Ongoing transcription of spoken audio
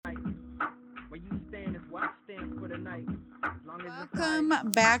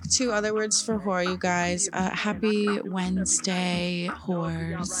Welcome back to Other Words for Horror, you guys. Happy Wednesday,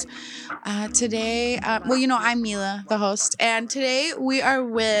 whores. Today, I'm Mila, the host, and today we are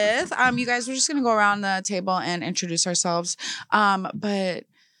with, you guys, we're just going to go around the table and introduce ourselves. But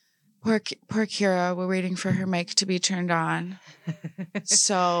poor Kira, we're waiting for her mic to be turned on.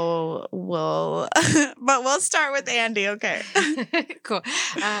 So we'll start with Andy, okay? Cool.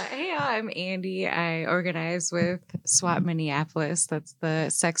 Hey, I'm Andy. I organize with SWOP Minneapolis. That's the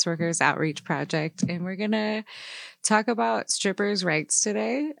Sex Workers Outreach Project. And we're going to talk about strippers' rights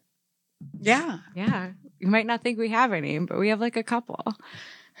today. Yeah. Yeah. You might not think we have any, but we have like a couple.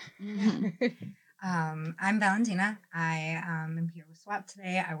 Mm-hmm. I'm Valentina. I am here with SWOP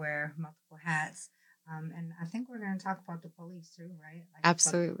today. I wear multiple hats. And I think we're going to talk about the police too, right? Like,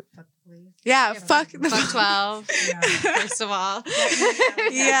 absolutely. Fuck the police. Yeah, fuck 12, first of all.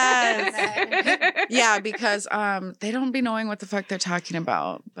 Yes. Yeah, because they don't be knowing what the fuck they're talking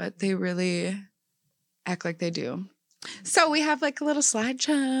about, but they really act like they do. So we have like a little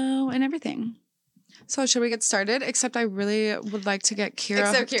slideshow and everything. So should we get started? Except I really would like to get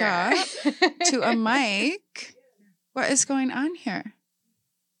Kira hooked up to a mic. What is going on here?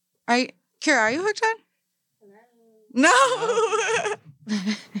 Kira, are you hooked on? No.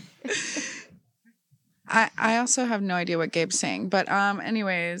 I also have no idea what Gabe's saying, but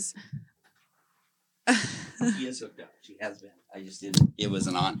anyways. She is hooked up. She has been. I just didn't. It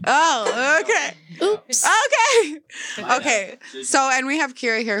wasn't on. Oh, okay. Oops. Okay. Okay. So, and we have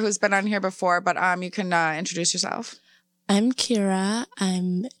Kira here who's been on here before, but you can introduce yourself. I'm Kira.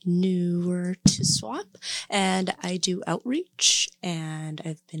 I'm newer to SWOP, and I do outreach, and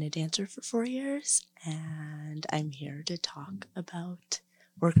I've been a dancer for 4 years, and I'm here to talk about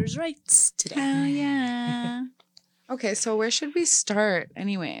workers' rights today. Hell yeah. Okay, so where should we start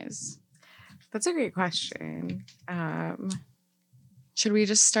anyways? That's a great question. Should we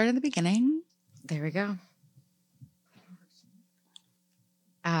just start at the beginning? There we go.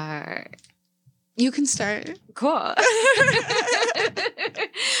 You can start. Cool.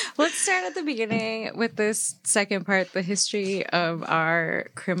 Let's start at the beginning with this second part, the history of our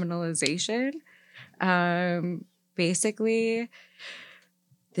criminalization. Basically,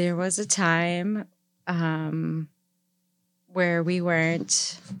 there was a time where we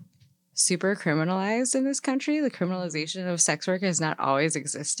weren't super criminalized in this country. The criminalization of sex work has not always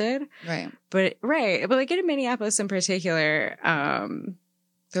existed. Right. But like in Minneapolis in particular,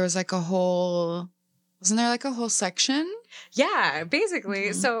 there was like wasn't there like a whole section? Yeah, basically.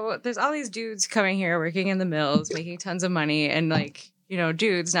 Mm-hmm. So there's all these dudes coming here working in the mills, making tons of money, and like,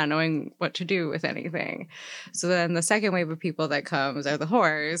 dudes not knowing what to do with anything. So then the second wave of people that comes are the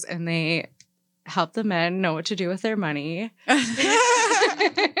whores, and they help the men know what to do with their money.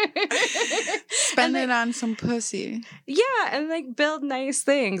 Spend it on some pussy. Yeah, and like build nice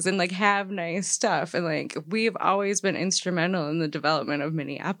things and like have nice stuff. And like we've always been instrumental in the development of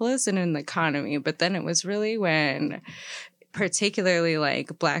Minneapolis and in the economy. But then it was really when particularly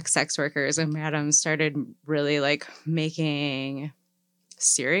like Black sex workers and madams started really like making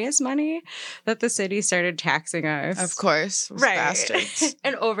serious money that the city started taxing us. Of course. Right. Bastards.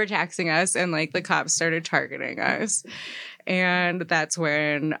 And overtaxing us, and like the cops started targeting us. And that's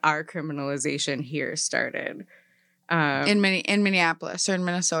when our criminalization here started. In Minneapolis or in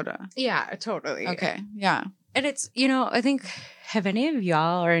Minnesota? Yeah, totally. Okay, yeah. And it's, I think, have any of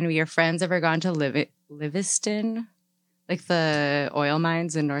y'all or any of your friends ever gone to Livingston? Like the oil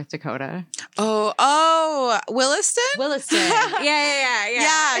mines in North Dakota? Oh, Williston? Williston.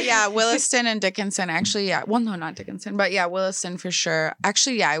 Yeah. Williston and Dickinson, actually, yeah. Well, no, not Dickinson, but yeah, Williston for sure.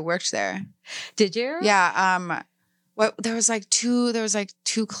 Actually, yeah, I worked there. Did you? Yeah. There was like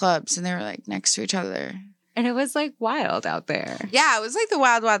two clubs, and they were like next to each other. And it was like wild out there. Yeah, it was like the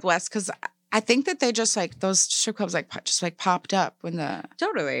Wild Wild West, because I think that they just like those strip clubs like just like popped up when the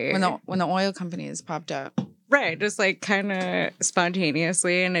oil companies popped up. Right, just like kind of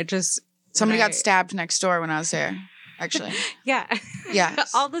spontaneously, and it just somebody got stabbed next door when I was there. Actually, yeah.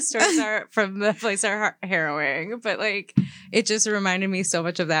 All the stories are from the place are harrowing, but like it just reminded me so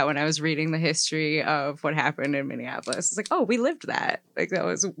much of that when I was reading the history of what happened in Minneapolis. It's like, oh, we lived that. Like that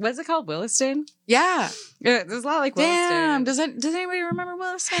was it called Williston? Yeah, there's a lot like Williston. Damn, does anybody remember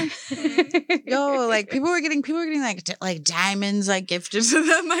Williston? Yo, like people were getting like diamonds like gifted to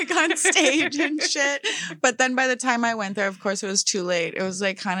them like on stage and shit. But then by the time I went there, of course, it was too late. It was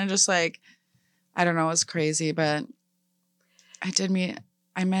like kind of just like, I don't know, it was crazy, but. I did meet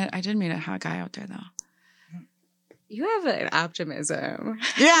a hot guy out there though. You have an optimism.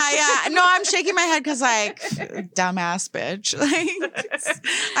 Yeah. No, I'm shaking my head because, like, dumbass bitch.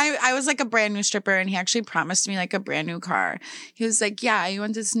 Like, I was like a brand new stripper, and he actually promised me like a brand new car. He was like, "Yeah, you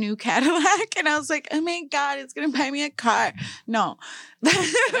want this new Cadillac?" And I was like, "Oh my God, it's gonna buy me a car." No.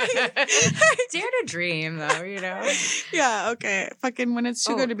 Dare to dream, though, you know? Yeah, okay. Fucking when it's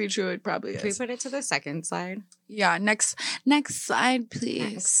too Oh, good to be true, it probably Can we is. put it to the second slide? Yeah, next slide,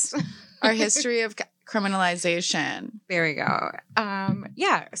 please. Our history of criminalization. There we go.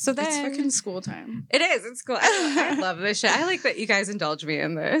 Yeah. So then It's fucking school time. it is. It's cool. I love this shit. I like that you guys indulge me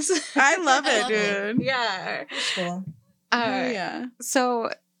in this. I love I it, love it. dude. Yeah. Cool. Yeah. So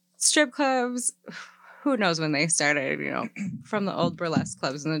strip clubs, who knows when they started, you know, from the old burlesque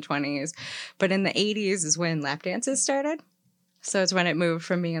clubs in the 20s. But in the 80s is when lap dances started. So it's when it moved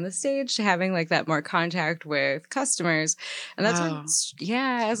from being on the stage to having like that more contact with customers. And that's Wow.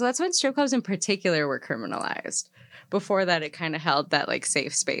 so that's when strip clubs in particular were criminalized. Before that, it kind of held that like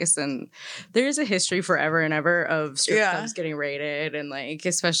safe space. And there's a history forever and ever of strip clubs getting raided. And like,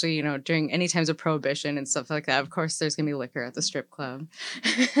 especially, you know, during any times of prohibition and stuff like that. Of course, there's going to be liquor at the strip club.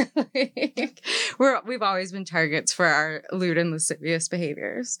 Like, we've always been targets for our lewd and lascivious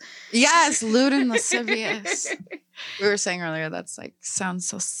behaviors. Yes, lewd and lascivious. We were saying earlier that's like sounds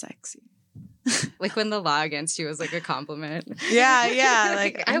so sexy. Like when the law against you was like a compliment. Yeah.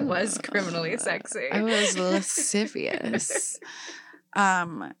 Like I was criminally sexy. I was lascivious.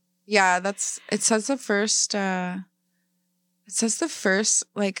 Yeah, it says the first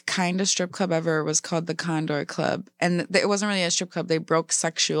like kind of strip club ever was called the Condor Club, and it wasn't really a strip club. They broke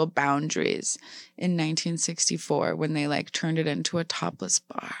sexual boundaries in 1964 when they like turned it into a topless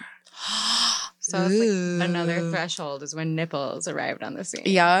bar. So it's like another threshold is when nipples arrived on the scene.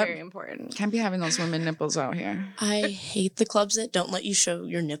 Yeah. Very important. Can't be having those women nipples out here. I hate the clubs that don't let you show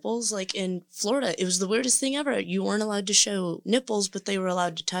your nipples. Like in Florida, it was the weirdest thing ever. You weren't allowed to show nipples, but they were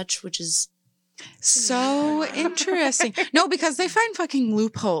allowed to touch, which is So interesting. No, because they find fucking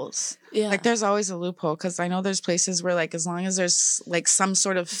loopholes. yeah. Like there's always a loophole because I know there's places where like as long as there's like some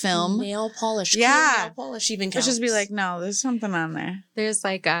sort of film, nail polish. Clear Yeah. nail polish even it'll counts. just be like, no, there's something on there. There's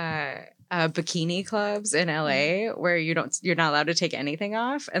like bikini clubs in LA where you're not allowed to take anything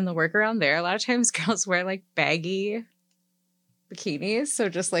off. And the workaround there, a lot of times girls wear like baggy bikinis. So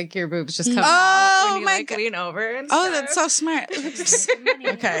just like your boobs just come out when you my like God. lean over and Oh, stuff. that's so smart.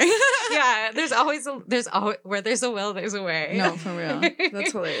 Okay. Yeah, there's always where there's a will, there's a way. No, for real.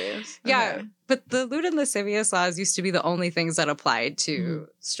 That's hilarious. Yeah, Okay. but the lewd and lascivious laws used to be the only things that applied to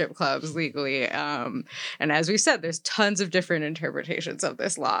strip clubs legally. And as we said, there's tons of different interpretations of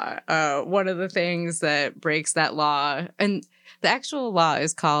this law. One of the things that breaks that law, and the actual law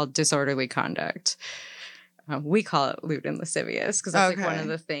is called disorderly conduct. We call it lewd and lascivious because that's like one Okay. of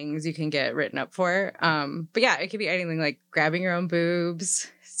the things you can get written up for. But yeah, it could be anything like grabbing your own boobs,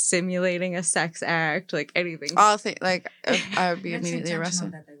 simulating a sex act, like anything. I'll think like I would be It's immediately intentional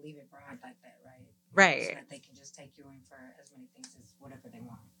arrested. that they leave it broad like that, right? Right. So that they can just take you in for as many things as whatever they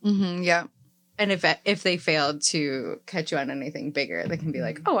want. Mm-hmm. Yeah. And if they failed to catch you on anything bigger, they can be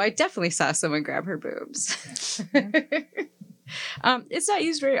like, "Oh, I definitely saw someone grab her boobs." It's not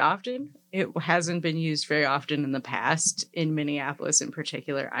used very often. It hasn't been used very often in the past, in Minneapolis in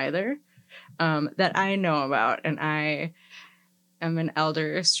particular either, that I know about. And I am an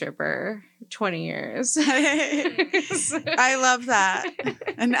elder stripper, 20 years. I love that.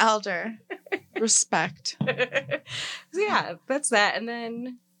 An elder. Respect. So yeah, that's that. And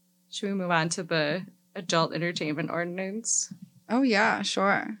then should we move on to the adult entertainment ordinance? Oh yeah,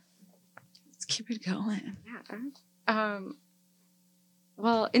 sure. Let's keep it going. Yeah.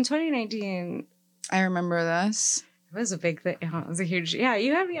 Well, in 2019, I remember this. it was a big thing. Oh, it was a huge. Yeah,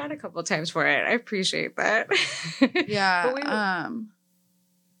 you had me on a couple of times for it. I appreciate that. Yeah. But we-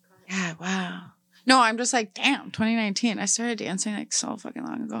 Yeah, wow. No, I'm just like, damn, 2019. I started dancing like so fucking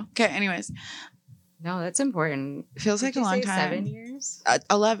long ago. Okay, anyways. No, that's important. It feels like Did a you long say time. 7 years?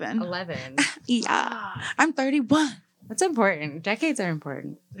 11. 11. Yeah. I'm 31. That's important. Decades are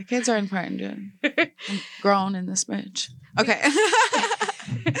important. The kids are important, dude. I'm grown in this bitch. Okay.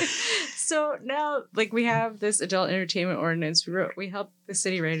 So now, like, we have this adult entertainment ordinance. We helped the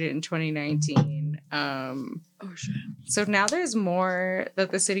city write it in 2019. Oh, shit. So now there's more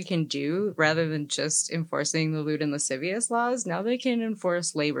that the city can do rather than just enforcing the lewd and lascivious laws. Now they can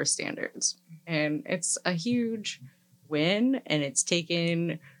enforce labor standards. And it's a huge win, and it's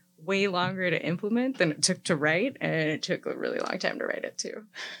taken way longer to implement than it took to write, and it took a really long time to write it too.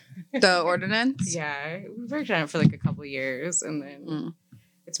 The ordinance? Yeah, we worked on it for like a couple of years, and then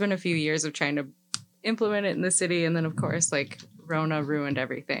it's been a few years of trying to implement it in the city, and then of course like Rona ruined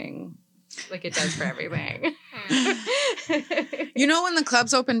everything, like it does for everything. You know, when the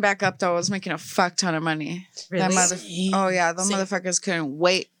clubs opened back up, though, I was making a fuck ton of money. Really? Oh, yeah. The Same. motherfuckers couldn't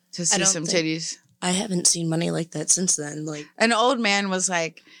wait to see don't some think- titties. I haven't seen money like that since then. Like, An old man was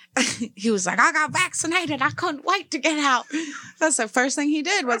like, he was like, I got vaccinated. I couldn't wait to get out. That's the first thing he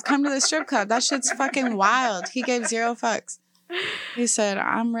did was come to the strip club. That shit's fucking wild. He gave 0 fucks. He said,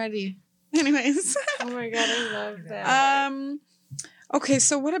 I'm ready. Anyways. Oh my God, I love that. Okay,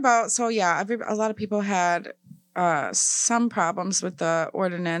 so what about, a lot of people had some problems with the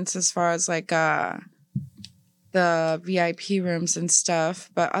ordinance as far as like the VIP rooms and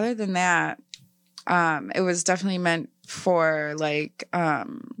stuff. But other than that, it was definitely meant for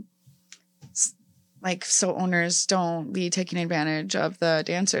so owners don't be taking advantage of the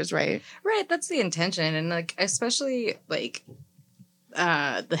dancers, right? Right, that's the intention. And like, especially like,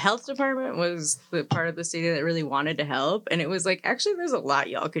 the health department was the part of the city that really wanted to help. And it was like, actually, there's a lot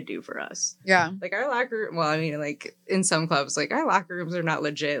y'all could do for us. Yeah. Like our locker, well, I mean, like in some clubs, like our locker rooms are not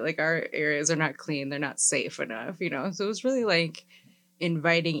legit. Like our areas are not clean. They're not safe enough, you know? So it was really like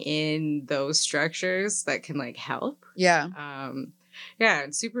inviting in those structures that can like help. Yeah. Yeah,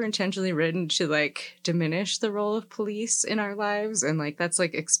 it's super intentionally written to like diminish the role of police in our lives. And like, that's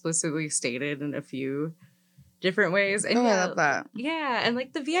like explicitly stated in a few different ways. And I love that. Yeah, and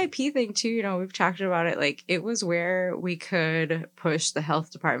like the VIP thing too, you know, we've talked about it. Like it was where we could push the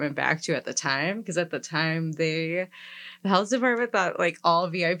health department back to at the time, because at the time the health department thought like all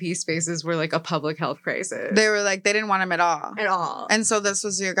VIP spaces were like a public health crisis. They were like, they didn't want them at all. At all. And so this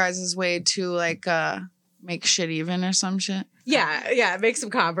was your guys' way to like make shit even or some shit. Yeah, make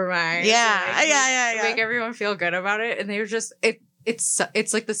some compromise. Yeah, like, yeah. Make everyone feel good about it. And they were just it's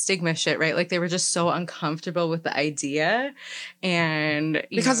like the stigma shit, right? Like they were just so uncomfortable with the idea, and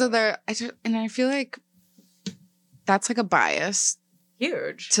because of their, I feel like that's like a bias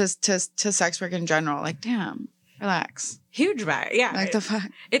huge to sex work in general. Like, damn, relax. Huge bias. Yeah, Like the fuck.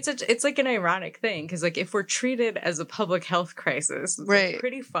 It's like an ironic thing because like if we're treated as a public health crisis, it's right, like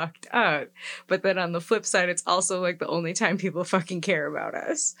pretty fucked up. But then on the flip side, it's also like the only time people fucking care about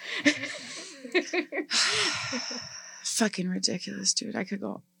us. Fucking ridiculous, dude. I could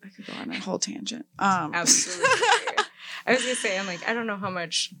go on a whole tangent. Absolutely. I was gonna say, I'm like, I don't know how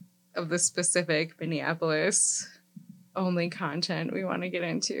much of the specific Minneapolis only content we want to get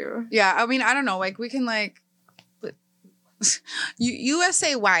into. Yeah, I mean, I don't know. Like, we can like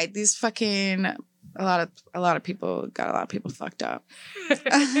USA wide. These fucking a lot of people got a lot of people fucked up.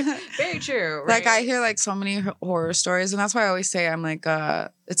 Very true. Right? Like I hear like so many horror stories, and that's why I always say I'm like,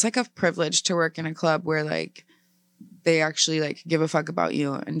 it's like a privilege to work in a club where like they actually like give a fuck about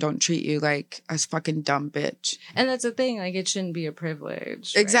you and don't treat you like a fucking dumb bitch. And that's the thing, like it shouldn't be a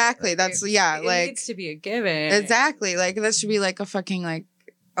privilege. Right? Exactly. Like, That's it like needs to be a given. Exactly. Like that should be like a fucking like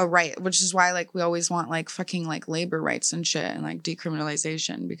a right, which is why like we always want like fucking like labor rights and shit and like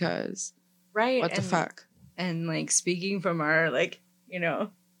decriminalization because right. What the fuck? And like speaking from our like, you know,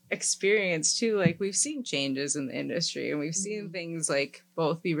 experience too, like we've seen changes in the industry and we've seen things like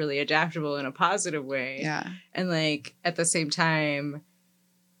both be really adaptable in a positive way. Yeah. And like at the same time,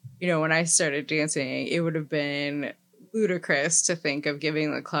 you know, when I started dancing, it would have been ludicrous to think of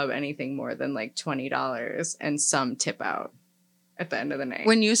giving the club anything more than like $20 and some tip out at the end of the night.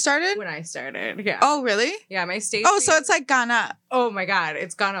 When you started? When I started, yeah. Oh, really? Yeah, my stage. Oh, so it's like gone up. Oh my God,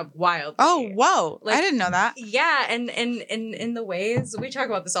 it's gone up wildly. Oh, whoa. Like, I didn't know that. Yeah, and in the ways we talk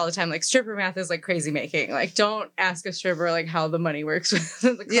about this all the time, like stripper math is like crazy making. Like, don't ask a stripper like how the money works with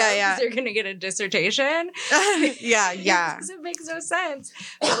the club. Yeah. You're gonna get a dissertation. yeah. Because it makes no sense.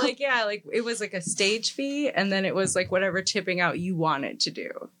 But like, yeah, like it was like a stage fee, and then it was like whatever tipping out you wanted to do.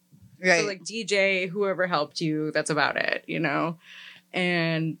 Right. So like DJ, whoever helped you, that's about it, you know?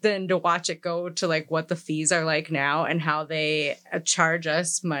 And then to watch it go to like what the fees are like now and how they charge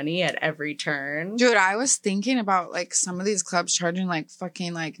us money at every turn. Dude, I was thinking about like some of these clubs charging like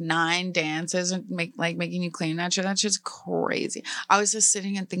fucking like 9 dances and making you clean that shit. That shit's crazy. I was just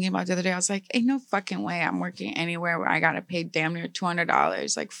sitting and thinking about it the other day. I was like, ain't no fucking way I'm working anywhere where I gotta pay damn near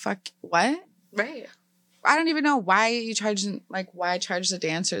 $200. Like, fuck, what? Right. I don't even know why charge the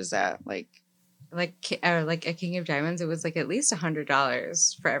dancers that like at King of Diamonds, it was like at least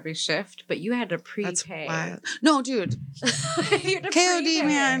 $100 for every shift, but you had to that's prepay. wild. No, dude. You had to KOD, prepay.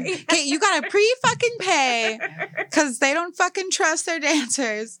 man. Okay, you gotta fucking pay because they don't fucking trust their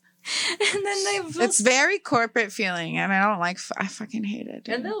dancers. And then It's very corporate feeling, and I fucking hate it.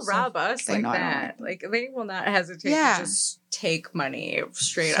 Dude. and they'll So rob us they like know I don't that. Like they will not hesitate Yeah. to just take money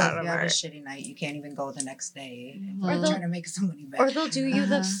straight So out if of you have our. a shitty night, you can't even go the next day. Or Or they'll- trying to make some money back. Or they'll do you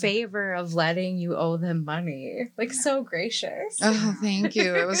the Uh-huh. favor of letting you owe them money. Like so gracious. Oh, thank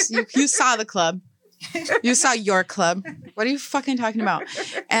you. It was you saw the club. You saw your club. What are you fucking talking about?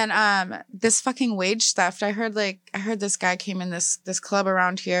 And this fucking wage theft. I heard this guy came in this club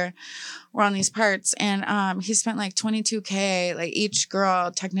around here, around these parts, and he spent like $22K. Like each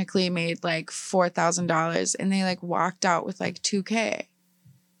girl technically made like $4,000, and they like walked out with like $2K.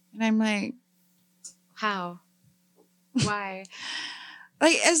 And I'm like, how? Why?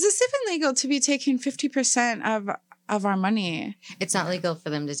 Like, is this even legal to be taking 50% of our money? It's not legal for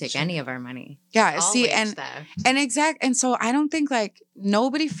them to take any of our money. Yeah, All see, wage and theft. and so I don't think like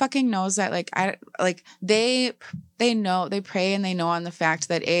nobody fucking knows that they know, they pray and they know on the fact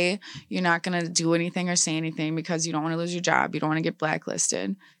that you're not gonna do anything or say anything because you don't want to lose your job, you don't want to get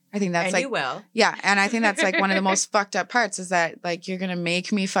blacklisted. I think that's and like you will. Yeah, and I think that's like one of the most fucked up parts is that like you're gonna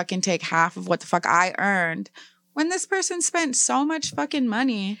make me fucking take half of what the fuck I earned when this person spent so much fucking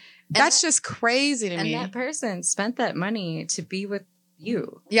money. That's just crazy to me. And that person spent that money to be with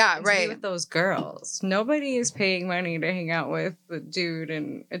you. Yeah, and right. To be with those girls. Nobody is paying money to hang out with a dude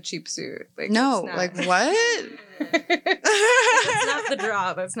in a cheap suit. Like, no, like what? That's not the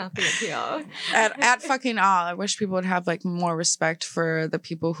draw. That's not the appeal. At fucking all, I wish people would have like more respect for the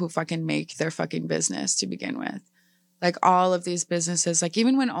people who fucking make their fucking business to begin with. Like all of these businesses, like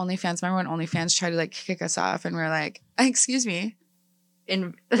even when OnlyFans, remember when OnlyFans tried to like kick us off and we're like, excuse me. We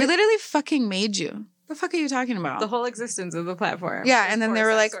literally fucking made you. The fuck are you talking about? The whole existence of the platform. Yeah, and then they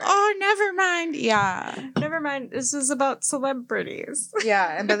were like, "Oh, never mind." Yeah, never mind. This is about celebrities.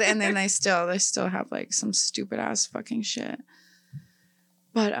 Yeah, and then they still have like some stupid ass fucking shit.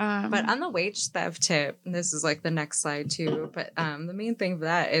 But on the wage theft tip, and this is like the next slide too. But the main thing for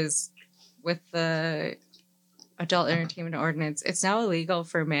that is with the adult entertainment ordinance, it's now illegal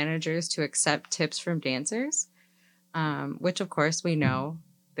for managers to accept tips from dancers. Which of course we know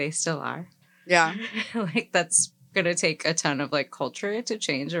they still are. Yeah. Like that's gonna take a ton of like culture to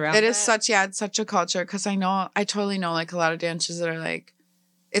change around. It is such a culture because I totally know like a lot of dancers that are like,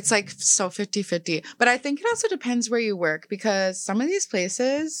 it's like so 50-50. But I think it also depends where you work because some of these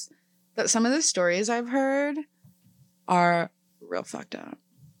places, some of the stories I've heard are real fucked up.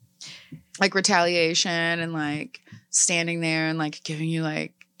 Like retaliation and like standing there and like giving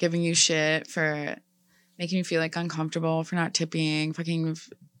you shit for making you feel like uncomfortable for not tipping, fucking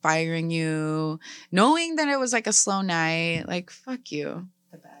firing you, knowing that it was like a slow night. Like, fuck you.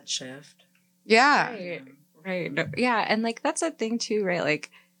 The bad shift. Yeah. Right. Yeah. And like, that's a thing too, right?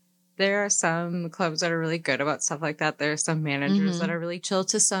 Like, there are some clubs that are really good about stuff like that. There are some managers that are really chill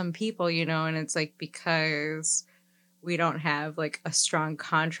to some people, you know, and it's like because we don't have like a strong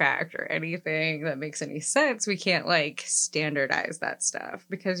contract or anything that makes any sense, we can't like standardize that stuff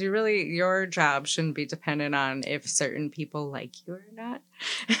because your job shouldn't be dependent on if certain people like you or not.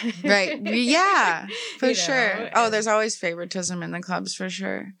 Right. Yeah, for sure. Oh, there's always favoritism in the clubs for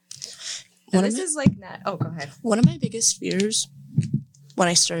sure. Go ahead. One of my biggest fears when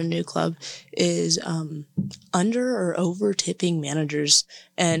I start a new club is under or over tipping managers.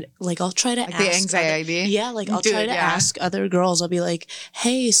 And like I'll try to ask the anxiety. I'll try to ask other girls. I'll be like,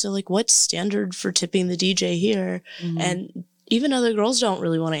 hey, so like what's standard for tipping the DJ here? Mm-hmm. And even other girls don't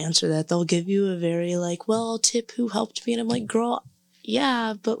really want to answer that. They'll give you a very like, well, I'll tip who helped me. And I'm like, girl,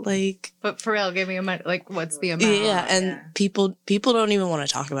 yeah, but for real, give me a money. Like, what's the amount? Yeah, and people don't even want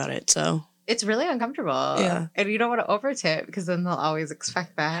to talk about it. So it's really uncomfortable. Yeah. And you don't want to over tip because then they'll always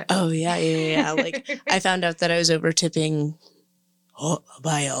expect that. Oh, yeah. Like, I found out that I was over tipping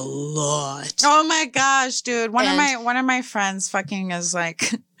by a lot. Oh my gosh, dude. One of my friends fucking is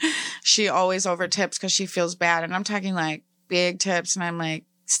like, she always over tips because she feels bad. And I'm talking like big tips. And I'm like,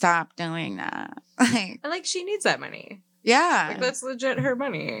 stop doing that. Like she needs that money. Yeah. Like that's legit her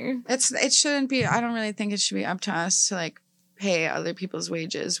money. It shouldn't be, I don't really think it should be up to us to like pay other people's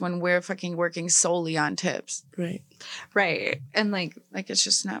wages when we're fucking working solely on tips. Right. And like it's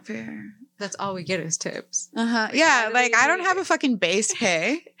just not fair. That's all we get is tips. Like, yeah, like I don't have a fucking base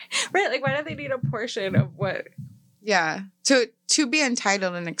pay. Right, like why do they need a portion of what? Yeah. To be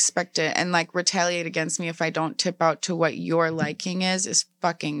entitled and expect it and like retaliate against me if I don't tip out to what your liking is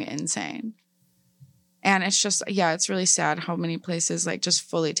fucking insane. And it's just, yeah, it's really sad how many places like just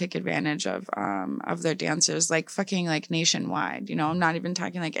fully take advantage of their dancers, like fucking like nationwide, you know, I'm not even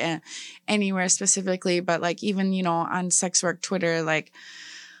talking like anywhere specifically, but like even, you know, on sex work Twitter, like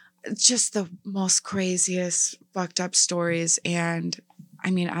just the most craziest fucked up stories. And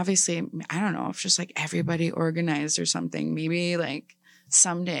I mean, obviously, I don't know if just like everybody organized or something, maybe like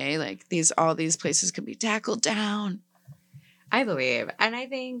someday, like all these places could be tackled down. I believe. And I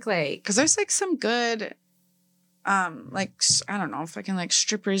think like, because there's like some good, like, I don't know, fucking like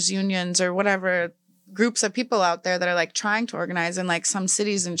strippers unions or whatever groups of people out there that are like trying to organize in like some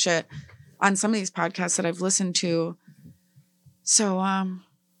cities and shit. on some of these podcasts that I've listened to. So,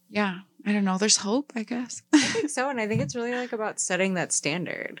 yeah, I don't know. There's hope, I guess. I think so. And I think it's really like about setting that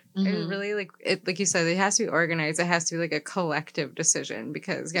standard. It's really like you said, it has to be organized. It has to be like a collective decision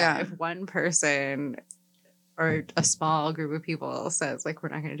because if one person or a small group of people says like, we're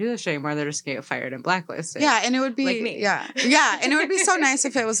not going to do this anymore, they're just going to get fired and blacklisted. Yeah. And it would be like me. Yeah. And it would be so nice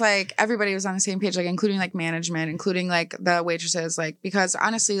if it was like everybody was on the same page, like including like management, including like the waitresses, like, because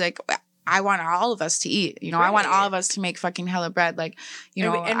honestly, like, I want all of us to eat, you know, I want all of us to make fucking hella bread. Like, you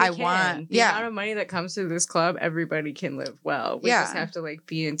know, and I want, the amount of money that comes to this club, everybody can live well. We just have to like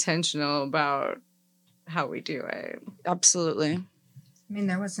be intentional about how we do it. Absolutely. I mean,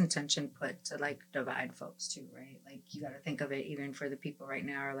 there was intention put to like divide folks too, right? Like you got to think of it even for the people right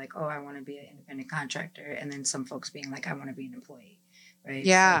now are like, oh, I want to be an independent contractor. And then some folks being like, I want to be an employee. Right.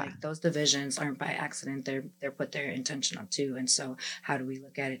 Yeah. So, like, those divisions aren't by accident. They're put there intentional too. And so how do we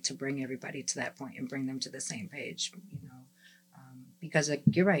look at it to bring everybody to that point and bring them to the same page? You know, because like,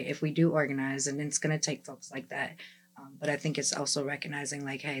 you're right. If we do organize, and it's going to take folks like that. But I think it's also recognizing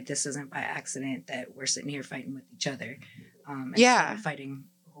like, hey, this isn't by accident that we're sitting here fighting with each other. And fighting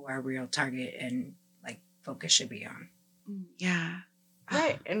who our real target and like focus should be on. Yeah.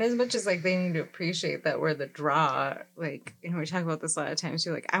 Right. And as much as like they need to appreciate that we're the draw, like, you know, we talk about this a lot of times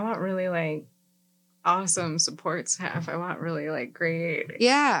too, like I want really like awesome support staff. I want really like great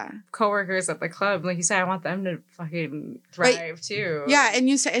coworkers at the club. Like you said, I want them to fucking thrive too. Yeah, and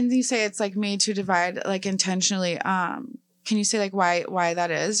you say it's like made to divide like intentionally. Can you say like why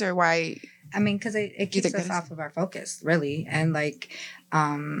that is, or why? I mean, because it keeps us off of our focus, really. And like,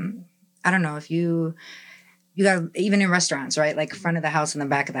 I don't know if you got, even in restaurants, right? Like front of the house and the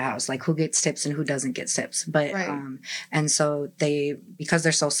back of the house, like who gets tips and who doesn't get tips. But, and so because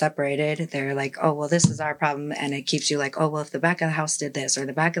they're so separated, they're like, oh, well, this is our problem. And it keeps you like, oh, well, if the back of the house did this, or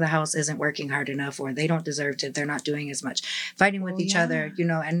the back of the house isn't working hard enough, or they don't deserve to, they're not doing as much, fighting with each other, you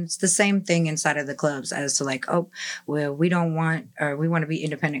know, and it's the same thing inside of the clubs as to like, oh, well, we want to be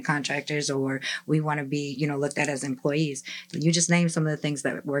independent contractors, or we want to be, you know, looked at as employees. You just named some of the things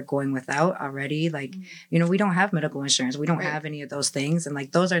that we're going without already. Like, you know, we don't have medical insurance. We don't have any of those things. And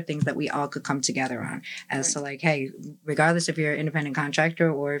like, those are things that we all could come together on as to like, hey, regardless if you're an independent contractor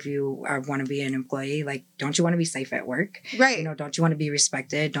or if you want to be an employee, like, don't you want to be safe at work? Right. You know, don't you want to be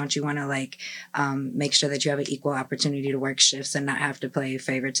respected? Don't you want to like, make sure that you have an equal opportunity to work shifts and not have to play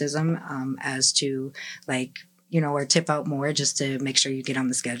favoritism, as to like, you know, or tip out more just to make sure you get on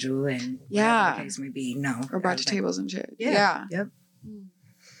the schedule and whatever the case may be. No. Or brought to tables and shit. Yeah. Yep.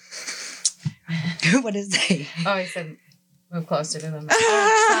 What is they? Oh, I said move closer to them.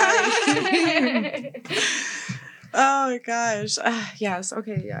 Oh, sorry. Oh my gosh. Yes.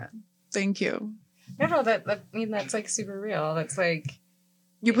 Okay. Yeah. Thank you. No, that I mean, that's like super real. That's like,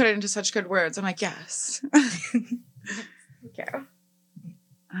 you put it into such good words. I'm like, yes. Yeah.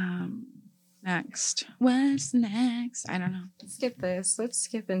 Next. What's next? I don't know. Let's skip this. Let's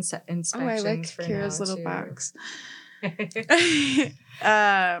skip inspections. Oh, I like for Kira's now, little too. box.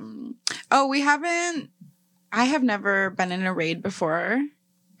 I have never been in a raid before.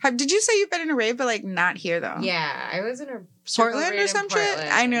 Did you say you've been in a raid, but like not here though? Yeah, I was in a Portland or some shit.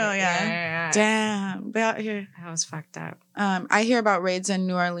 I know, yeah. Damn, but out here, That was fucked up. I hear about raids in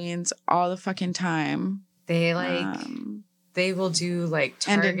New Orleans all the fucking time. They like they will do like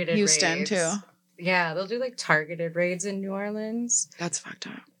targeted and in Houston raids. too. Yeah, they'll do like targeted raids in New Orleans. That's fucked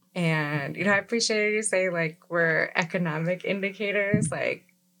up. And, you know, I appreciate you say, like, we're economic indicators. Like,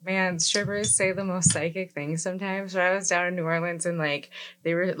 man, strippers say the most psychic things sometimes. When I was down in New Orleans and, like,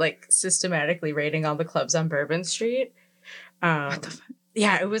 they were, like, systematically raiding all the clubs on Bourbon Street. What the fuck?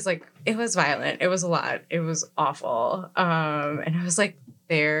 Yeah, it was, like, it was violent. It was a lot. It was awful. And I was, like,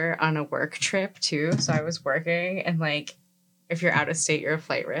 there on a work trip, too. So I was working. And, like, if you're out of state, you're a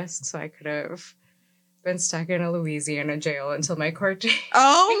flight risk. So I could have been stuck in a Louisiana jail until my court date.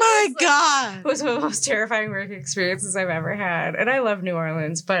 Oh my God. It was one of the most terrifying work experiences I've ever had. And I love New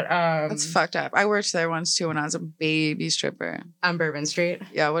Orleans, but That's fucked up. I worked there once too when I was a baby stripper. On Bourbon Street.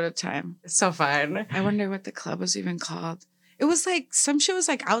 Yeah, what a time. It's so fun. I wonder what the club was even called. It was like some shit was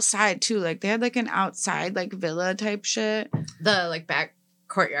like outside too. Like they had like an outside like villa type shit. The like back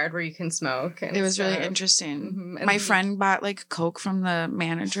courtyard where you can smoke. And it was really stuff. interesting. Mm-hmm. My friend bought like Coke from the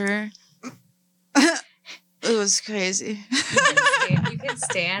manager. It was crazy. You can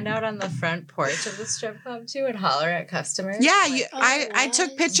stand out on the front porch of the strip club too and holler at customers. Yeah, like, I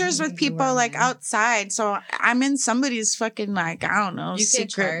took pictures with people like outside, so I'm in somebody's fucking like I don't know. You can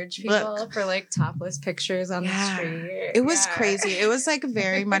charge people for like topless pictures on the street. It was crazy. It was like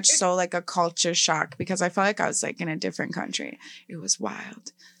very much so like a culture shock because I felt like I was like in a different country. It was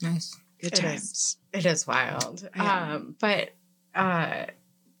wild. Nice. Good times. It is wild. Yeah. But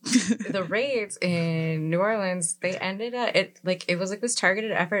the raids in New Orleans, they ended at it like it was like this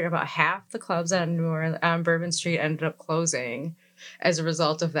targeted effort. About half the clubs on Bourbon Street ended up closing as a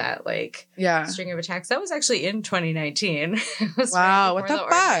result of that string of attacks. That was actually in 2019. It was Wow, what the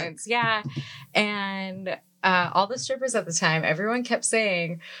fuck? Ordinance. Yeah. And all the strippers at the time, everyone kept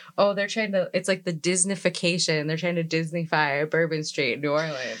saying, oh, they're trying to, it's like the Disneyfication. They're trying to Disneyfy Bourbon Street, New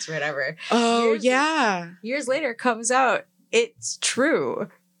Orleans, whatever. Oh, Years later, it comes out, it's true.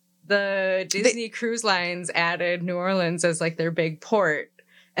 The Disney Cruise Lines added New Orleans as like their big port,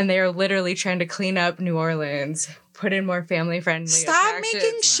 and they are literally trying to clean up New Orleans, put in more family-friendly Stop attractions.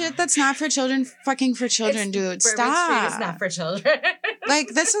 making shit that's not for children fucking for children, dude. Bourbon Stop. Street is not for children. Like,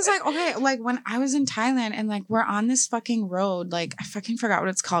 this is like, okay, like when I was in Thailand and like we're on this fucking road, like I fucking forgot what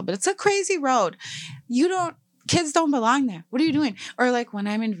it's called, but it's a crazy road. Kids don't belong there. What are you doing? Or like when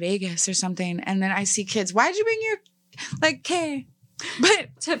I'm in Vegas or something and then I see kids, why'd you bring your, like, okay. But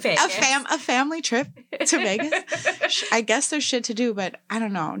to Vegas. A family trip to Vegas. I guess there's shit to do, but I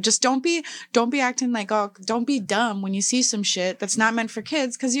don't know. Just don't be acting like, oh, don't be dumb when you see some shit that's not meant for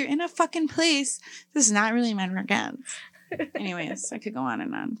kids because you're in a fucking place this is not really meant for kids. Anyways, I could go on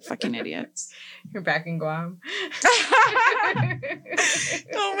and on. Fucking idiots. You're back in Guam.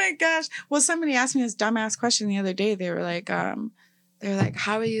 Oh my gosh. Well, somebody asked me this dumbass question the other day. They were like,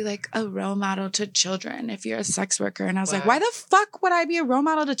 how are you like a role model to children if you're a sex worker? And I was like, why the fuck would I be a role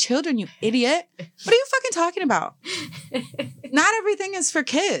model to children, you idiot? What are you fucking talking about? Not everything is for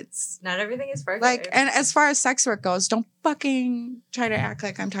kids. Not everything is for kids. Like, and as far as sex work goes, don't fucking try to act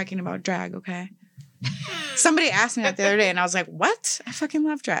like I'm talking about drag, okay? Somebody asked me that the other day and I was like, what? I fucking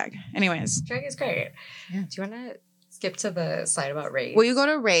love drag. Anyways. Drag is great. Yeah. Do you want to skip to the slide about raids? Will you go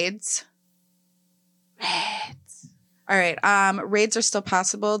to raids? All right. Raids are still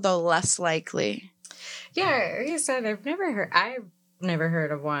possible, though less likely. Yeah, like I said, I've never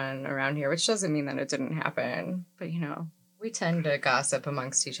heard of one around here, which doesn't mean that it didn't happen. But, we tend to gossip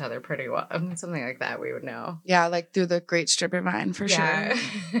amongst each other pretty well. I mean, something like that we would know. Yeah, like through the Great Stripper Vine, for sure.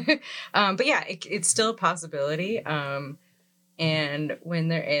 But yeah, it's still a possibility. And when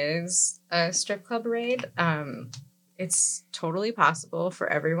there is a strip club raid, it's totally possible for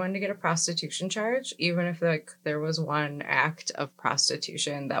everyone to get a prostitution charge, even if there was one act of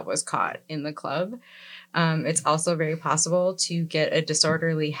prostitution that was caught in the club. It's also very possible to get a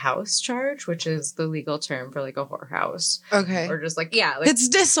disorderly house charge, which is the legal term for like a whorehouse. Okay. Or just it's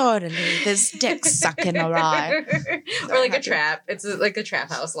disorderly. There's dick sucking a lot. Or like a trap. It's like a trap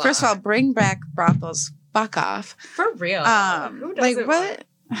house law. First of all, bring back brothels. Fuck off. For real. Who does like what?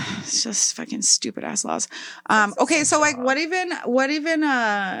 It's just fucking stupid ass laws. Okay, so like what even what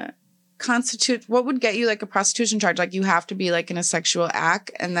would get you like a prostitution charge? Like you have to be like in a sexual act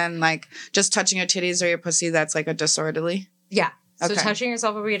and then like just touching your titties or your pussy, that's like a disorderly? Yeah. So okay. Touching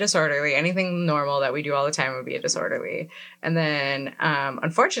yourself would be a disorderly. Anything normal that we do all the time would be a disorderly. And then,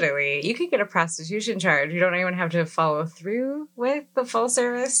 unfortunately, you can get a prostitution charge. You don't even have to follow through with the full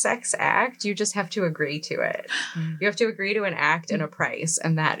service sex act. You just have to agree to it. You have to agree to an act and a price.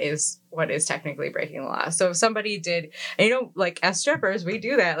 And that is what is technically breaking the law. So if somebody did, and like as strippers, we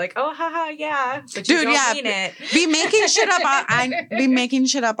do that. Like, oh, haha, yeah. But you don't mean it. Be making shit up. I be making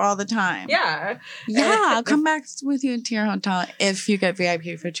shit up all the time. Yeah. Yeah, I'll come back with you to your hotel if you get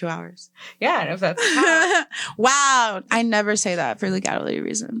VIP for 2 hours. Yeah, and if that's wow. I never say that for legality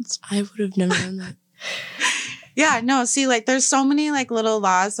reasons. I would have never done that. Yeah, no, see, like there's so many like little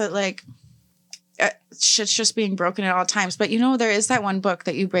laws that like shit's just being broken at all times. But there is that one book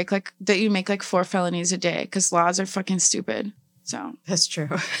that you make like 4 felonies a day because laws are fucking stupid. So that's true.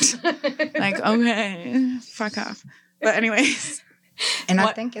 Like, okay, fuck off. But anyways. And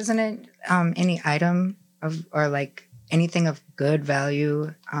I think, isn't it any item or like anything of good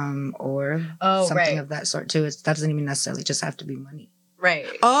value or something of that sort too? That doesn't even necessarily just have to be money. Right.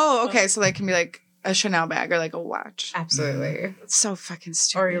 Oh, okay. So like can be like a Chanel bag or like a watch. Absolutely. It's so fucking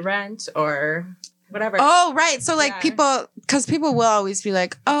stupid. Or your rent or whatever. Oh, right. So like people will always be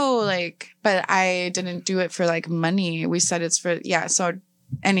like, oh, like, but I didn't do it for like money. We said it's for, so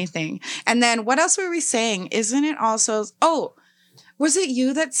anything. And then what else were we saying? Isn't it also, was it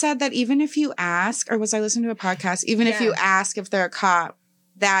you that said that even if you ask, or was I listening to a podcast, even if you ask if they're a cop,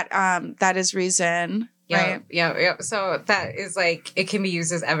 that is reason. Right. Yeah. So that is like, it can be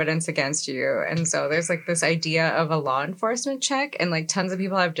used as evidence against you. And so there's like this idea of a law enforcement check, and like tons of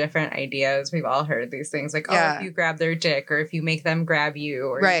people have different ideas. We've all heard these things like, if you grab their dick, or if you make them grab you,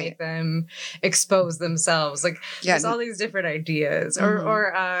 or you make them expose themselves. Like there's all these different ideas. Mm-hmm.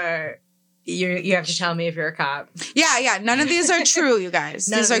 Or You have to tell me if you're a cop. Yeah. None of these are true, you guys.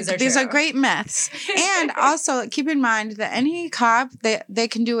 These are great myths. And also keep in mind that any cop, they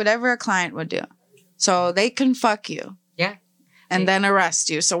can do whatever a client would do. So they can fuck you. Yeah. And then arrest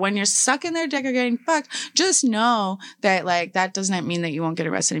you. So when you're sucking their dick or getting fucked, just know that like that doesn't mean that you won't get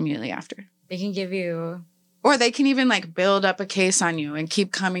arrested immediately after. They can give you, or they can even like build up a case on you and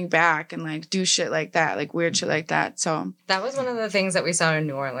keep coming back and like do shit like that, like weird shit like that. So that was one of the things that we saw in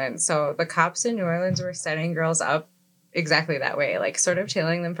New Orleans. So the cops in New Orleans were setting girls up exactly that way, like sort of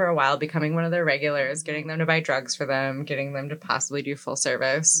tailing them for a while, becoming one of their regulars, getting them to buy drugs for them, getting them to possibly do full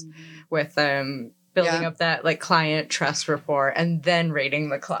service with them. Building up that like client trust rapport and then raiding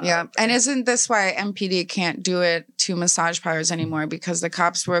the club. Yeah. And isn't this why MPD can't do it to massage parlors anymore? Because the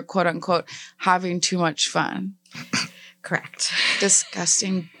cops were quote unquote having too much fun. Correct.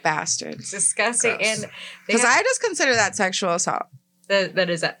 Disgusting bastards. Disgusting. Gross. And because I just consider that sexual assault.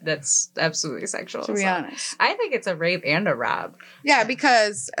 That's absolutely sexual. To be honest, I think it's a rape and a rob. Yeah,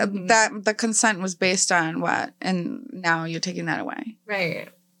 because that the consent was based on what, and now you're taking that away. Right.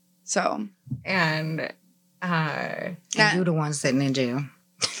 So, and you're the one sitting in jail.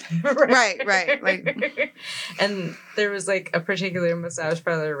 right. Like, and there was like a particular massage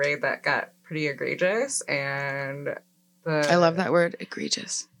parlor raid that got pretty egregious, and I love that word,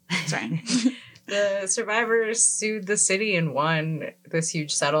 egregious. Sorry. The survivors sued the city and won this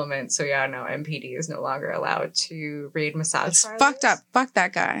huge settlement. So yeah, now MPD is no longer allowed to raid massage parlors. Fucked up. Fuck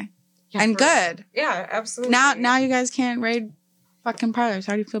that guy. Yeah, and good. Yeah, absolutely. Now you guys can't raid fucking parlors.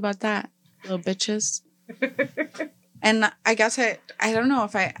 How do you feel about that, little bitches? And I guess I don't know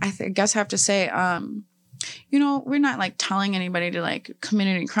if I guess I have to say, we're not like telling anybody to like commit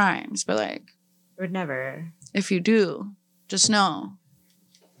any crimes, but like, would never. If you do, just know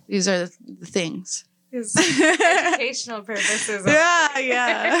these are the things. It's educational purposes.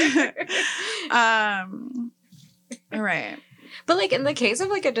 Yeah. All right. But like in the case of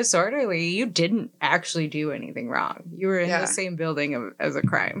like a disorderly, you didn't actually do anything wrong. You were in the same building as a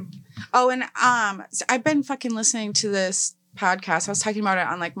crime. Oh, and I've been fucking listening to this podcast. I was talking about it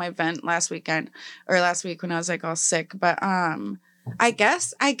on like my vent last week when I was like all sick. But I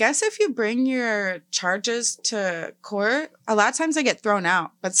guess if you bring your charges to court, a lot of times they get thrown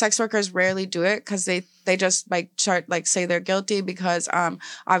out. But sex workers rarely do it because they just say they're guilty because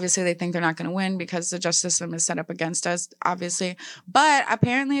obviously they think they're not going to win because the justice system is set up against us, obviously. But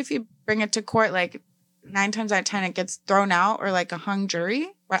apparently if you bring it to court, like 9 times out of 10 it gets thrown out or like a hung jury.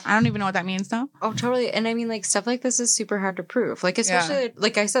 I don't even know what that means though. Oh, totally. And I mean, like, stuff like this is super hard to prove. Like, especially,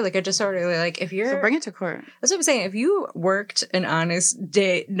 like I said, like a disorderly, like if you're... So bring it to court. That's what I'm saying. If you worked an honest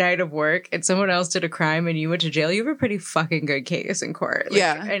night of work and someone else did a crime and you went to jail, you have a pretty fucking good case in court. Like,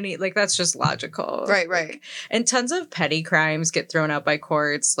 yeah. Like, that's just logical. Right. And tons of petty crimes get thrown out by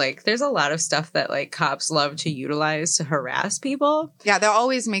courts. Like, there's a lot of stuff that, like, cops love to utilize to harass people. Yeah, they'll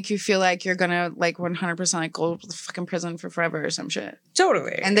always make you feel like you're gonna, like, 100% like go to fucking prison for forever or some shit.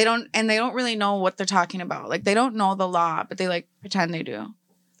 Totally. And they don't really know what they're talking about. Like, they don't know the law, but they, like, pretend they do.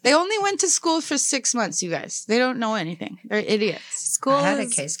 They only went to school for 6 months, you guys. They don't know anything. They're idiots. I had a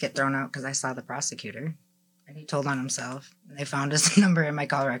case get thrown out because I saw the prosecutor. And he told on himself. And they found his number in my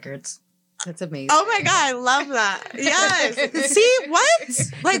call records. That's amazing. Oh, my God. I love that. Yes. See?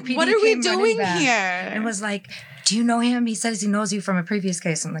 What? Like, what are we doing here? And was like... Do you know him? He says he knows you from a previous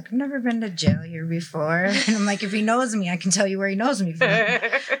case. I'm like, I've never been to jail here before. And I'm like, if he knows me, I can tell you where he knows me from.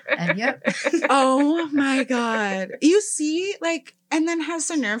 And yep. Oh my God. You see, like, and then has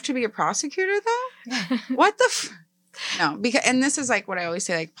the nerve to be a prosecutor though? Yeah. What the No, because, and this is like what I always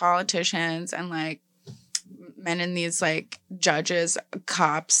say, like politicians and like men in these like judges,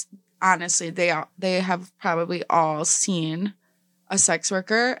 cops, honestly, they have probably all seen a sex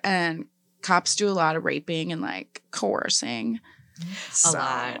worker, and cops do a lot of raping and like coercing. A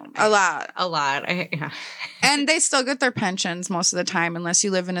lot. Yeah. And they still get their pensions most of the time, unless you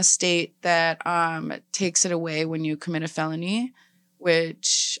live in a state that takes it away when you commit a felony,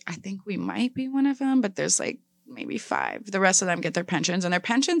 which I think we might be one of them, but there's like maybe 5. The rest of them get their pensions, and their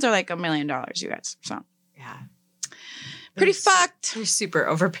pensions are like $1 million, you guys. So yeah. Pretty fucked. They're super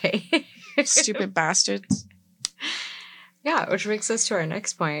overpaid. Stupid bastards. Yeah, which brings us to our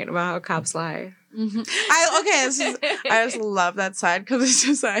next point about how cops lie. Mm-hmm. I just love that side because it's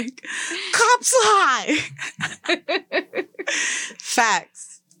just like, cops lie.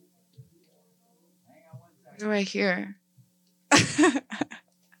 Facts. What do I hear?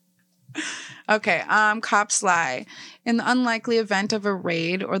 Okay, cops lie. In the unlikely event of a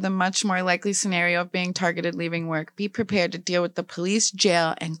raid or the much more likely scenario of being targeted leaving work, be prepared to deal with the police,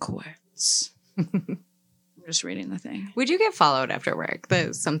 jail, and courts. I'm just reading the thing. We do get followed after work.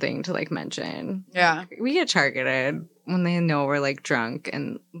 That's something to like mention. Yeah. We get targeted when they know we're like drunk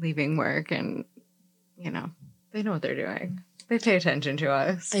and leaving work, and you know, they know what they're doing. They pay attention to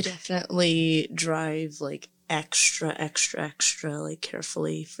us. I definitely drive like extra like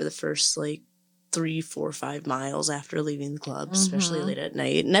carefully for the first like 3, 4, 5 miles after leaving the club, especially late at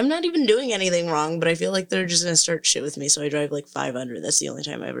night. And I'm not even doing anything wrong, but I feel like they're just gonna start shit with me. So I drive like 500. That's the only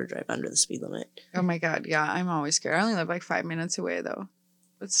time I ever drive under the speed limit. Oh my God. Yeah. I'm always scared. I only live like 5 minutes away though.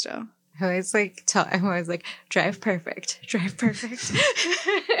 But still. I'm always like, drive perfect.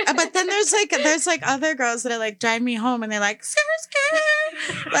 But then there's like other girls that are like drive me home and they're like,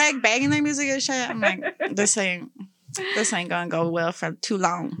 skirt, like banging their music and shit. I'm like, this ain't gonna go well for too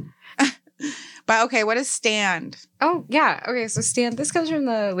long. But okay, what is STAND? Oh, yeah. Okay, so STAND, this comes from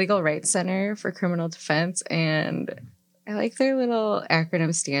the Legal Rights Center for Criminal Defense, and I like their little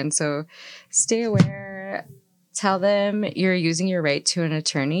acronym STAND. So stay aware, tell them you're using your right to an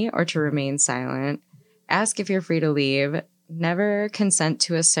attorney or to remain silent, ask if you're free to leave, never consent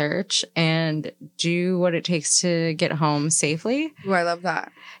to a search, and do what it takes to get home safely. Oh, I love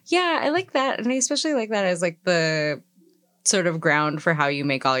that. Yeah, I like that, and I especially like that as like the sort of ground for how you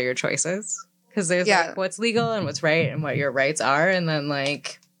make all your choices. Because there's like what's legal and what's right and what your rights are. And then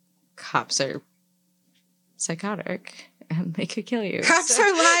like cops are psychotic and they could kill you. Cops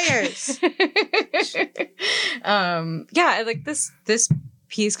are liars. Yeah, like this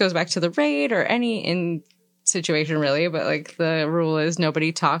piece goes back to the raid or any situation really. But like the rule is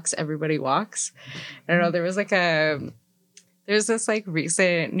nobody talks, everybody walks. I don't know. There's this like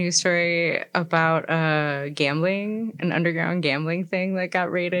recent news story about an underground gambling thing that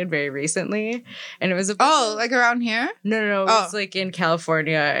got raided very recently, and it was like around here? No, it was like in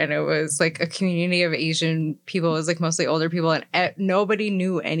California, and it was like a community of Asian people. It was like mostly older people, and nobody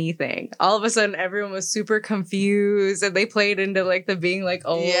knew anything. All of a sudden, everyone was super confused, and they played into like the being like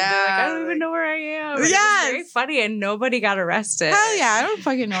old. Yeah, they're like, I don't even know where I am. And it was very funny, and nobody got arrested. Hell yeah, I don't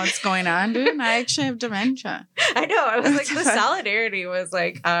fucking know what's going on, dude. I actually have dementia. I know. I was like, the solidarity was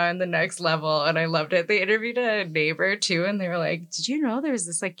like on the next level, and I loved it. They interviewed a neighbor too, and they were like, "Did you know there was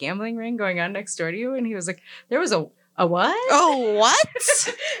this like gambling ring going on next door to you?" And he was like, "There was a what? Oh, what?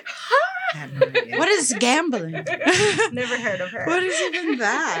 What is gambling? Never heard of her. What is even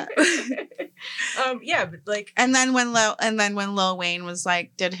that?" Yeah, but like, and then when Lil Wayne was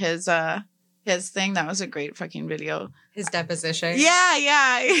like, did his thing, that was a great fucking video. His deposition.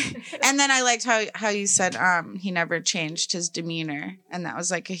 Yeah. And then I liked how you said he never changed his demeanor, and that was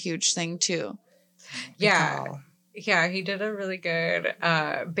like a huge thing too. Yeah, he did a really good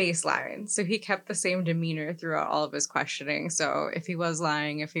baseline. So he kept the same demeanor throughout all of his questioning. So if he was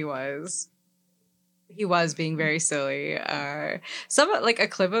lying, if he was being very silly. Like a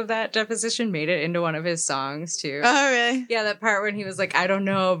clip of that deposition made it into one of his songs too. Oh, really? Yeah, that part when he was like, I don't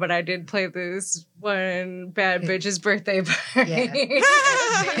know, but I did play this one bad bitch's birthday party. Yeah.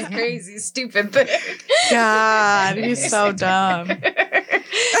 This crazy, stupid thing. God, he's so dumb.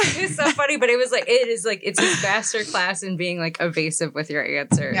 It's so funny, but it's his master class in being like evasive with your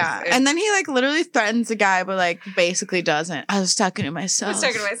answers. Yeah. And then he like literally threatens the guy, but like basically doesn't. I was talking to myself.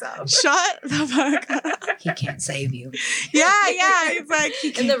 Shut the fuck up. He can't save you. Yeah. He's like,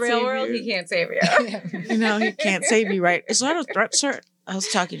 he can't in the real save world, you. he can't save you. You know, he can't save you, right? Is that a threat, sir? I was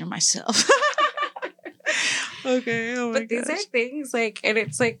talking to myself. Okay. Oh my But these are things like, and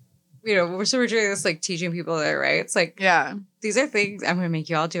it's like, you know, we're doing this like teaching people their rights. Like, yeah, these are things, I'm going to make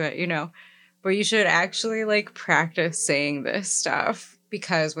you all do it, you know, but you should actually like practice saying this stuff,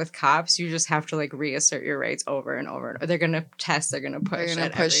 because with cops, you just have to like reassert your rights over and over. They're going to test, they're going to push. They're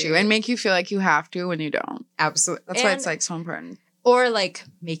going to push you and make you feel like you have to when you don't. Absolutely. That's why it's like so important. Or like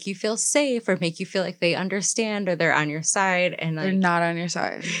make you feel safe, or make you feel like they understand, or they're on your side. And like, they're not on your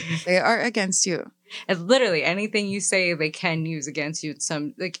side. They are against you. And literally anything you say, they can use against you.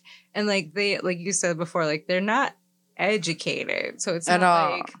 They, like you said before, like they're not educated. So it's not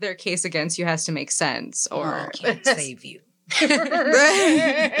like their case against you has to make sense, or can't save you. They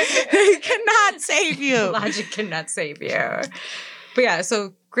cannot save you. Logic cannot save you. But yeah,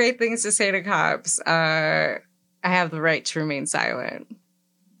 so great things to say to cops. I have the right to remain silent.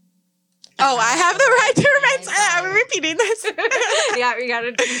 Oh, I have the right to remain silent. Are we repeating this? Yeah, we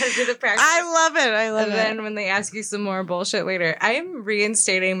gotta do the practice. I love it. And then when they ask you some more bullshit later, I am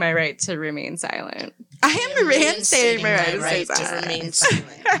reinstating my right to remain silent. I am reinstating my right to remain silent.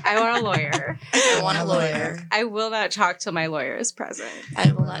 I want a lawyer. I will not talk till my lawyer is present.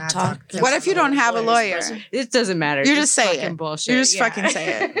 I will not talk. What if you don't have a lawyer? It doesn't matter. You just say it. Bullshit. You just fucking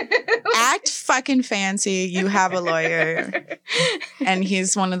say it. act fucking fancy. You have a lawyer, and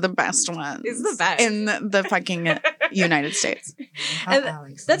he's one of the best ones. He's the best in the fucking United States. And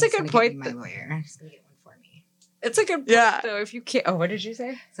Alex, that's a he's good gonna get point. me my lawyer. He's gonna get one for me. It's a good point, Yeah. though. If you can't, oh, what did you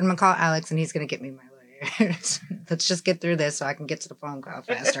say? So I'm gonna call Alex, and he's gonna get me my lawyer. Let's just get through this so I can get to the phone call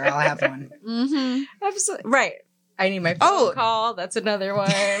faster. I'll have one. Mm-hmm. Absolutely right. I need my phone call. That's another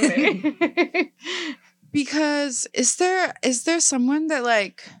one. Because is there someone that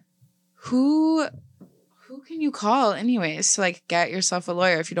like who can you call anyways to like get yourself a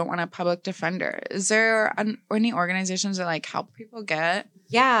lawyer if you don't want a public defender? Is there any organizations that like help people get?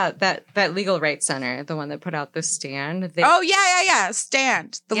 Yeah, that Legal Rights Center, the one that put out the stand.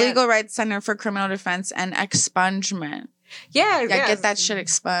 Stand. The Legal Rights Center for Criminal Defense and Expungement. Yeah, get that shit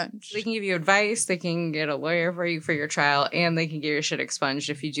expunged. They can give you advice. They can get a lawyer for you for your trial, and they can get your shit expunged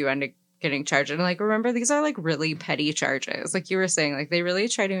if you do end up getting charged. And like, remember, these are like really petty charges. Like you were saying, like they really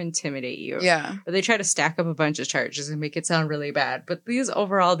try to intimidate you. Yeah. Or they try to stack up a bunch of charges and make it sound really bad. But these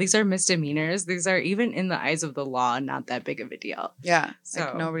are misdemeanors. These are, even in the eyes of the law, not that big of a deal. Yeah. So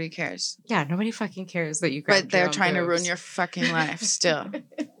like nobody cares. Yeah, nobody fucking cares that you. But they're trying to ruin your fucking life still.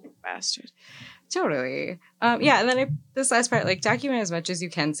 Bastard. Totally. Yeah, and then this last part, like, document as much as you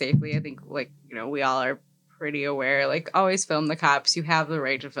can safely. I think, like, you know, we all are pretty aware. Like, always film the cops. You have the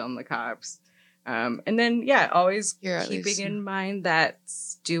right to film the cops. And then, yeah, always keeping in mind that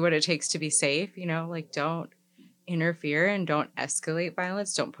do what it takes to be safe. You know, like, don't interfere and don't escalate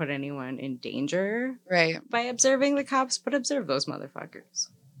violence. Don't put anyone in danger. Right. By observing the cops, but observe those motherfuckers.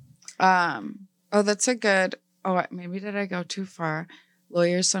 Oh, that's a good. Oh, maybe did I go too far?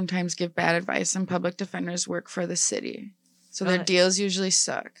 Lawyers sometimes give bad advice and public defenders work for the city. So their deals usually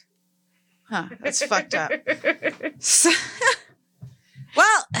suck. Huh, that's fucked up.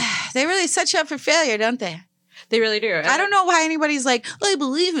 Well, they really set you up for failure, don't they? They really do. I don't know why anybody's like, I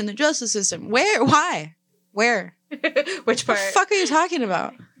believe in the justice system. Where? Why? Where? Which part? What the fuck are you talking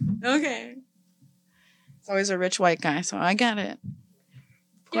about? Okay. It's always a rich white guy, so I get it.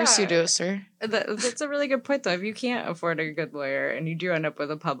 Of course you do, sir. That's a really good point, though. If you can't afford a good lawyer and you do end up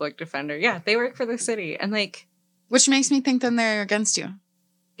with a public defender, yeah, they work for the city. And, like... Which makes me think then they're against you.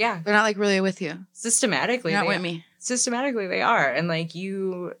 Yeah. They're not, like, really with you. Systematically. They're not with me. Systematically, they are. And, like,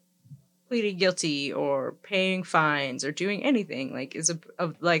 you pleading guilty or paying fines or doing anything, like, is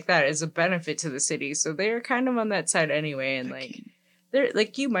a benefit to the city. So they're kind of on that side anyway. And, like... There,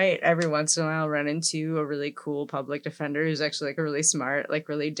 like, you might every once in a while run into a really cool public defender who's actually like a really smart, like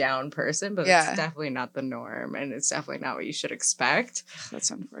really down person, but it's definitely not the norm, and it's definitely not what you should expect.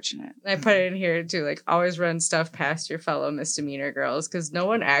 That's unfortunate. I put it in here too, like, always run stuff past your fellow misdemeanor girls, because no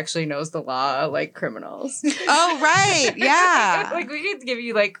one actually knows the law like criminals. Oh, right. Yeah. Like, we could give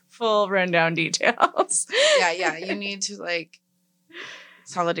you like full rundown details. Yeah. You need to like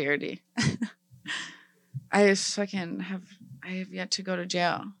solidarity. I have yet to go to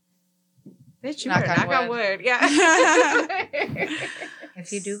jail. Bitch, you knock on wood. Yeah.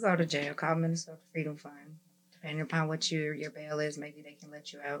 If you do go to jail, call Minnesota Freedom Fund. Depending upon what your bail is, maybe they can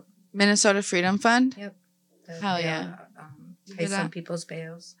let you out. Minnesota Freedom Fund? Yep. Hell yeah. Pay some people's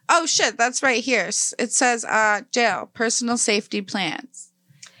bails. Oh, shit. That's right here. It says jail, personal safety plans.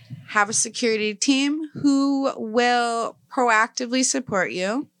 Have a security team who will proactively support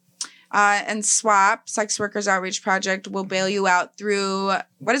you. And SWOP, Sex Workers Outreach Project, will bail you out through,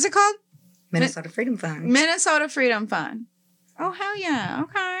 what is it called? Minnesota Freedom Fund. Minnesota Freedom Fund. Oh, hell yeah.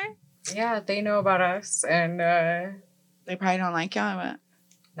 Okay. Yeah, they know about us, and they probably don't like y'all, but...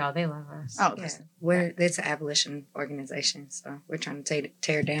 No, they love us. Oh, yeah. It's an abolition organization, so we're trying to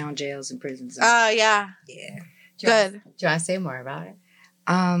tear down jails and prisons. Oh, yeah. Yeah. Good. Do you want to say more about it?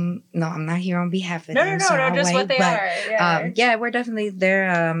 No, I'm not here on behalf of them. No, just what they are. Yeah. We're definitely they're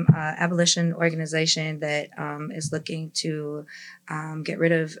abolition organization that is looking to get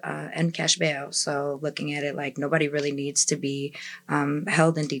rid of end cash bail. So looking at it like nobody really needs to be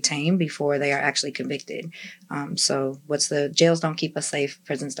held and detained before they are actually convicted. So jails don't keep us safe.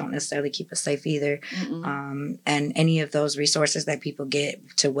 Prisons don't necessarily keep us safe either. And any of those resources that people get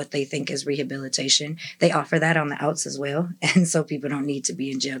to what they think is rehabilitation, they offer that on the outs as well. And so people don't need to be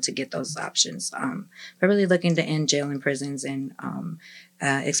in jail to get those options. We're really looking to end jail and prisons and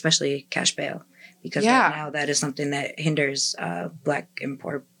especially cash bail. Because right now that is something that hinders Black and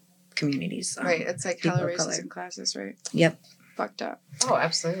poor communities. Right. It's like hella racism classes, right? Yep. Fucked up. Oh,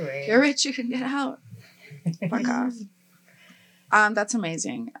 absolutely. If you're rich, you can get out. Fuck off. That's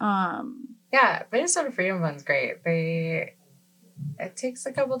amazing. Yeah, Minnesota Freedom Fund's great. It takes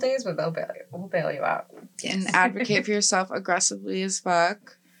a couple days, but we'll bail you out. Yes. And advocate for yourself aggressively as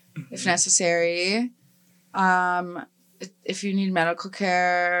fuck, if necessary. If you need medical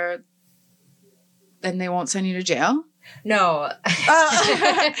care, then they won't send you to jail? No.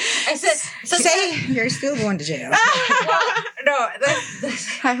 I said, You're still going to jail. no.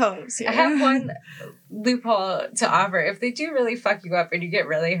 High hopes. I have one loophole to offer. If they do really fuck you up and you get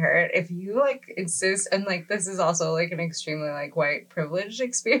really hurt, if you like insist, and like this is also like an extremely like white privileged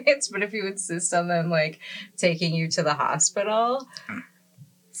experience, but if you insist on them like taking you to the hospital,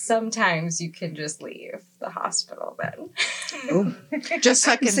 sometimes you can just leave the hospital then. Ooh. Just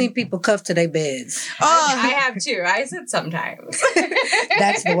I've seen people cuffed to their beds. I have too. I said sometimes.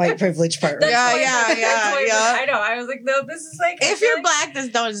 That's the white privilege part. Right? Yeah. I know. I was like, no, this is like... If you're black, this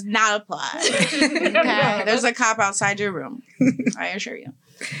does not apply. Okay? There's a cop outside your room. I assure you.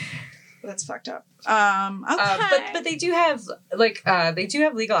 That's fucked up. Okay. But they do have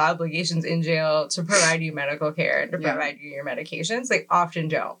legal obligations in jail to provide you medical care and to provide you your medications. They often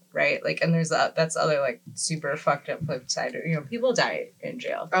don't, right? Like, and that's other like super fucked up flip side. You know, people die in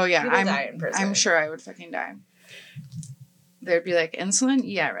jail. Oh yeah, people die in prison. I'm sure I would fucking die. They'd be like, insulin?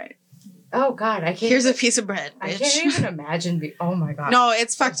 Yeah, right. Oh God, I can't. Here's a piece of bread, bitch. I can't even imagine. Oh my God. No,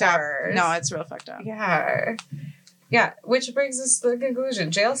 it's fucked up. No, it's real fucked up. Yeah. Yeah, which brings us to the conclusion.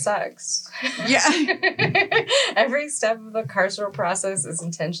 Jail sucks. Yeah. Every step of the carceral process is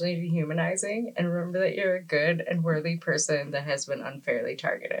intentionally dehumanizing. And remember that you're a good and worthy person that has been unfairly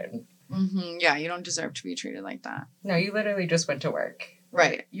targeted. Mm-hmm. Yeah, you don't deserve to be treated like that. No, you literally just went to work.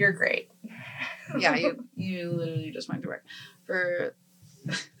 Right. You're great. Yeah, you literally just went to work.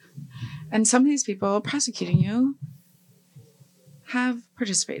 And some of these people prosecuting you have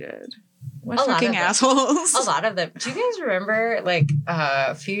participated. What fucking assholes. A lot of them. Do you guys remember, like,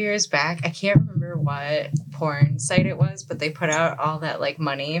 a few years back, I can't remember what porn site it was, but they put out all that, like,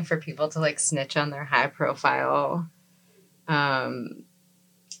 money for people to, like, snitch on their high-profile,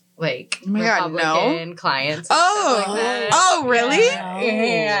 Republican clients. Oh, really?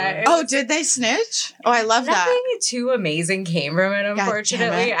 Yeah. Oh, did they snitch? Oh, I love that. Nothing too amazing came from it,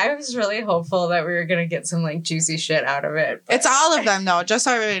 unfortunately. I was really hopeful that we were going to get some, like, juicy shit out of it. It's all of them, though, just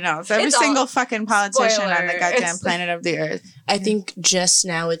so everybody knows. Every single fucking politician on the goddamn planet of the earth. I think just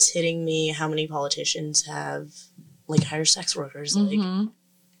now it's hitting me how many politicians have, like, hired sex workers. Mm-hmm. Like,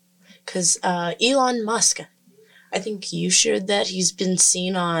 because Elon Musk... I think you shared that he's been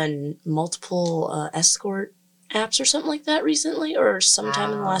seen on multiple escort apps or something like that recently, or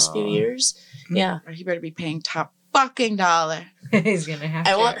sometime in the last few years. Yeah. He better be paying top fucking dollar. He's gonna have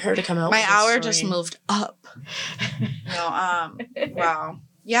I want her to come out. My hour just moved up. Wow.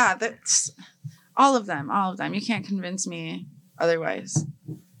 Yeah, that's all of them. You can't convince me otherwise.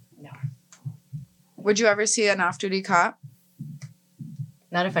 No. Would you ever see an off-duty cop?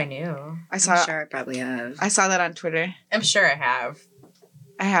 Not if I knew. I'm sure I probably have. I saw that on Twitter. I'm sure I have.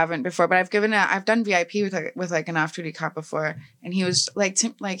 I haven't before, but I've done VIP with like an off-duty cop before, and he was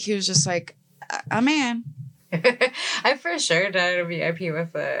he was just like a man. I for sure done a VIP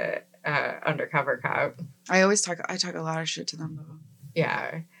with a undercover cop. I talk a lot of shit to them though.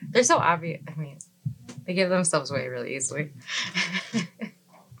 Yeah, they're so obvious. I mean, they give themselves away really easily.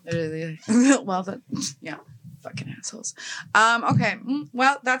 Yeah. Fucking assholes. Okay.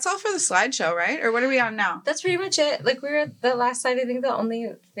 Well, that's all for the slideshow, right? Or what are we on now? That's pretty much it. Like, we were at the last slide. I think the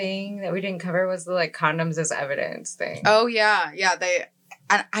only thing that we didn't cover was the, like, condoms as evidence thing. Oh, yeah. Yeah.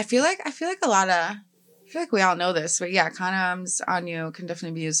 I feel like we all know this, but yeah, condoms on you can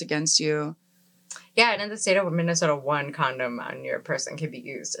definitely be used against you. Yeah, and in the state of Minnesota, one condom on your person can be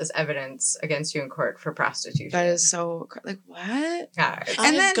used as evidence against you in court for prostitution. That is so... Like, what? Yeah.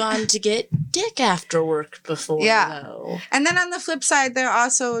 I've gone to get dick after work before, though. And then on the flip side, they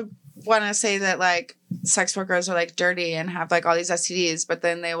also want to say that, like, sex workers are, like, dirty and have, like, all these STDs, but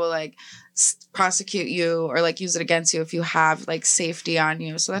then they will, like, prosecute you or, like, use it against you if you have, like, safety on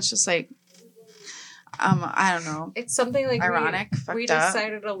you. So that's just, like... I don't know. It's something like ironic. We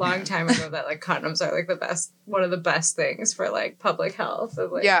decided a long time ago that like condoms are like one of the best things for like public health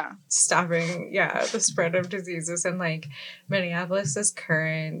and like stopping the spread of diseases. And like Minneapolis is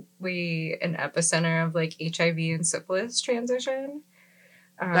currently an epicenter of like HIV and syphilis transition.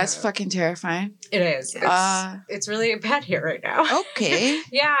 That's fucking terrifying. It is. It's really bad here right now. Okay.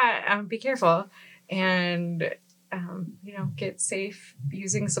 Be careful and. Get safe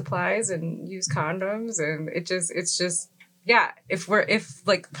using supplies and use condoms. And it's just, if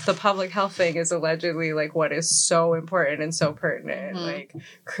like the public health thing is allegedly like what is so important and so pertinent, like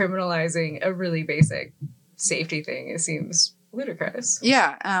criminalizing a really basic safety thing, it seems ludicrous.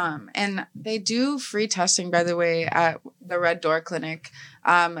 Yeah. And they do free testing, by the way, at the Red Door Clinic.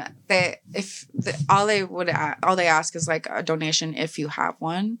 All they ask is like a donation if you have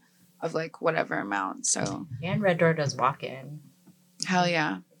one. Of like whatever amount, so and Red Door does walk-in. Hell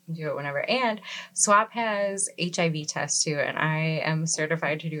yeah! do it whenever. And SWOP has HIV tests too, and I am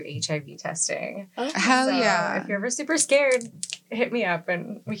certified to do HIV testing. Oh, Hell So yeah. if you're ever super scared, hit me up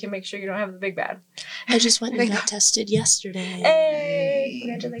and we can make sure you don't have the big bad. I just went and got tested yesterday. Hey,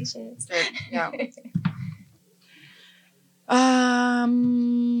 congratulations. Yeah.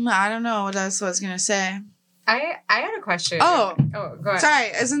 I don't know what else I was gonna say. I had a question. Oh, go ahead. sorry.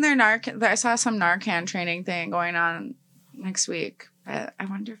 Isn't there Narcan? I saw some Narcan training thing going on next week. I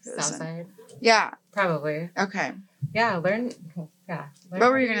wonder if it was. Southside? Yeah. Probably. Okay. Yeah, learn.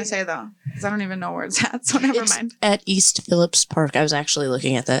 What were you gonna say though? Because I don't even know where it's at. So never It's mind. at East Phillips Park. I was actually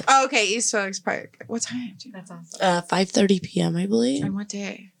looking at that. Oh, okay. East Felix Park. What time? That's awesome. 5:30 p.m. I believe. On what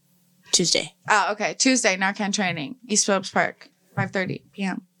day? Tuesday. Oh, okay. Tuesday, Narcan training. East Phillips Park. 5:30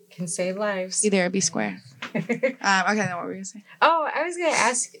 p.m. Can save lives. Be there. Be square. Okay. Then what were you gonna say? Oh, I was gonna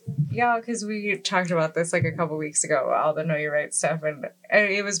ask y'all because we talked about this like a couple weeks ago, all the Know Your Right stuff, and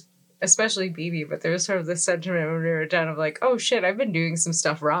it was especially BB, but there was sort of this sentiment when we were done of like, oh shit, I've been doing some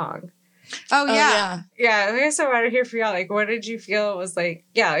stuff wrong. Oh yeah. Yeah, I guess I want to hear from y'all. Like, what did you feel was like?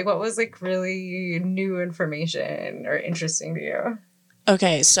 Yeah, like what was like really new information or interesting to you?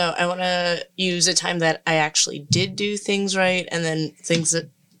 Okay, so I want to use a time that I actually did do things right, and then times that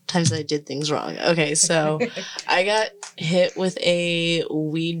I did things wrong. Okay, so I got hit with a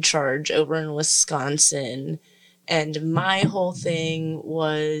weed charge over in Wisconsin, and my whole thing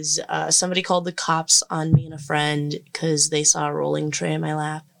was somebody called the cops on me and a friend because they saw a rolling tray in my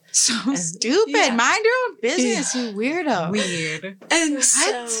lap. So stupid. Yeah. Mind your own business, you weirdo. Weird. And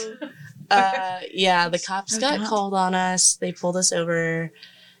so, the cops got called on us. They pulled us over,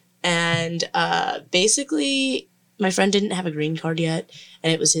 and basically, my friend didn't have a green card yet,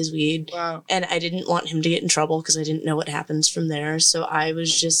 and it was his weed. Wow. And I didn't want him to get in trouble because I didn't know what happens from there. So I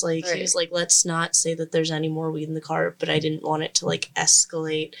was just like, Right. he was like, let's not say that there's any more weed in the car, but I didn't want it to like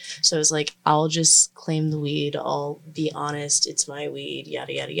escalate. So I was like, I'll just claim the weed. I'll be honest. It's my weed,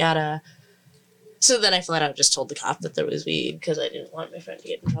 yada, yada, yada. So then I flat out just told the cop that there was weed because I didn't want my friend to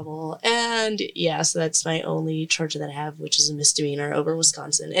get in trouble. And yeah, so that's my only charge that I have, which is a misdemeanor over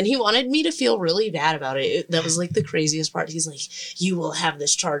Wisconsin. And he wanted me to feel really bad about it. That was like the craziest part. He's like, you will have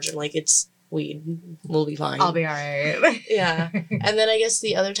this charge. I'm like, it's weed. We'll be fine. I'll be all right. Yeah. And then I guess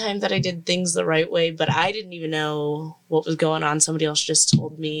the other time that I did things the right way, but I didn't even know what was going on. Somebody else just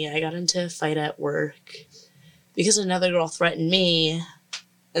told me. I got into a fight at work because another girl threatened me.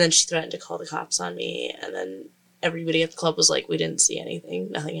 And then she threatened to call the cops on me. And then everybody at the club was like, we didn't see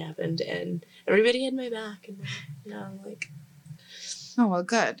anything. Nothing happened. And everybody had my back. And, you know, like... Oh, well,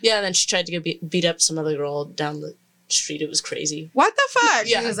 good. Yeah, and then she tried to go beat up some other girl down the street. It was crazy. What the fuck?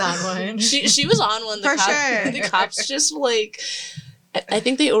 Yeah. She was on one. She was on one. For sure. The cops just, like... I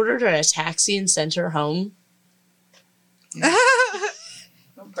think they ordered her a taxi and sent her home.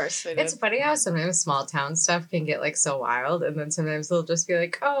 Of course they did. It's funny how sometimes small town stuff can get like so wild, and then sometimes they'll just be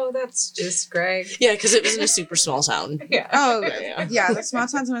like, "Oh, that's just Greg." Yeah, because it was in a super small town. Yeah. Oh, Yeah. yeah. The small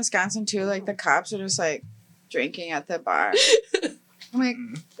towns in Wisconsin, too, like the cops are just like drinking at the bar. I'm like,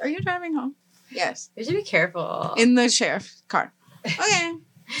 are you driving home? Yes. You should be careful. In the sheriff's car. Okay.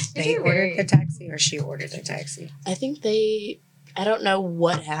 They ordered the taxi, or she ordered the taxi. I think I don't know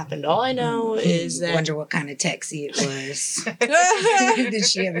what happened. All I know is that... Wonder what kind of taxi it was. Did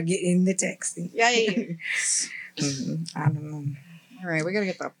she ever get in the taxi? Yay. I don't know. All right, we gotta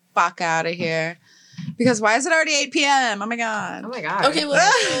get the fuck out of here. Because why is it already 8 p.m.? Oh my god. Oh my god. Okay,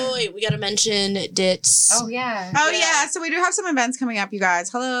 well, wait, we gotta mention DITS. Oh yeah. Oh yeah, so we do have some events coming up, you guys.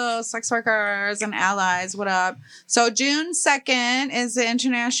 Hello, sex workers and allies. What up? So June 2nd is the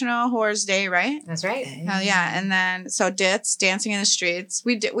International Whores Day, right? That's right. Hell yeah. And then so DITS, Dancing in the Streets.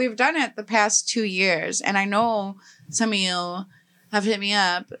 We've done it the past 2 years, and I know some of you have hit me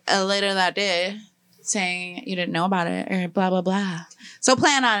up later that day saying you didn't know about it or blah blah blah. So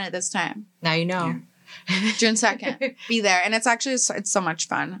plan on it this time. Now you know. June 2nd. Be there. And it's actually, it's so much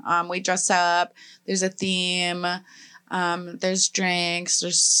fun. We dress up. There's a theme. There's drinks.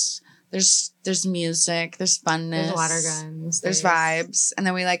 There's music. There's funness. There's water guns. There's vibes. And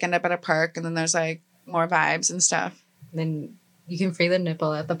then we like end up at a park, and then there's like more vibes and stuff. Then you can free the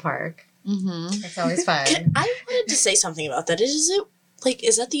nipple at the park. Mm-hmm. It's always fun. I wanted to say something about that.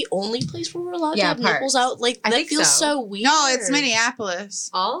 Is that the only place where we're allowed to have parks. nipples out? Like, I that think feels so. so weird. No, it's Minneapolis.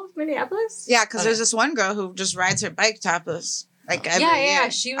 All of Minneapolis? Yeah, because Okay. there's this one girl who just rides her bike topless. Like every Yeah.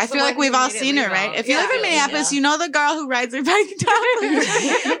 year. She was I the feel like one we've who all made it seen her, legal. right? If you live in Yeah. Minneapolis, you know the girl who rides her bike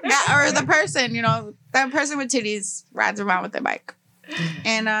topless. Yeah, or the person, that person with titties rides around with their bike.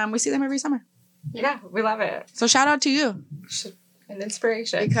 And we see them every summer. Yeah, we love it. So shout out to you. An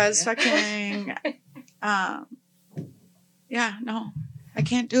inspiration. Because fucking, yeah, no. I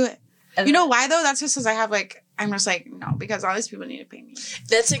can't do it. You know why though? That's just because I have like, I'm just like, no, because all these people need to pay me.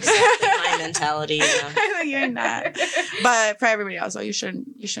 That's exactly my mentality. Yeah. I know you're not. But for everybody else, though, you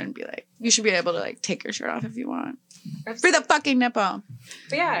shouldn't be like, you should be able to like take your shirt off if you want. For the fucking nipple.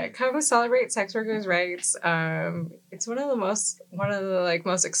 But yeah, come celebrate sex workers' rights. It's one of the most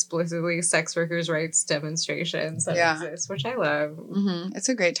explicitly sex workers' rights demonstrations that exist, which I love. Mm-hmm. It's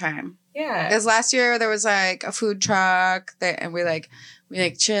a great time. Yeah. Because last year there was like a food truck and we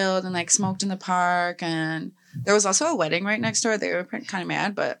chilled and like smoked in the park, and there was also a wedding right next door. They were kind of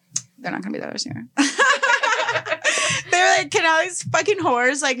mad, but they're not gonna be there this year. They were like, "Can all these fucking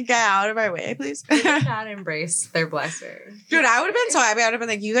whores like get out of our way, please?" They did not embrace their blessing. Dude, I would have been so happy. I would have been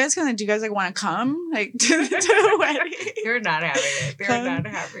like, do you guys like want to come like to the wedding? You're not having it. They're not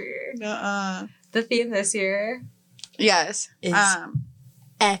happy. Nuh-uh. The theme this year, yes, is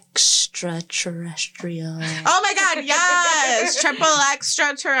extraterrestrial. Oh my god, yes! Triple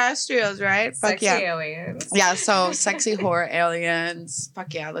extraterrestrials, right? sexy Fuck yeah. aliens. Yeah, so sexy horror aliens.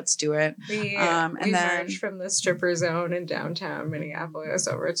 Fuck yeah, let's do it. We then merged from the stripper zone in downtown Minneapolis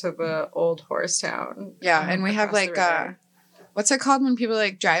over to the old horse town. Yeah, and we have like what's it called when people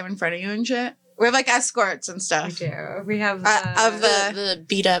like drive in front of you and shit? We have like escorts and stuff. We do. We have of the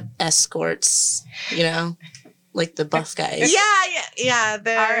beat up escorts, you know, like the buff guys. Yeah.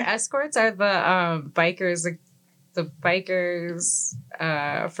 Our escorts are the bikers. The bikers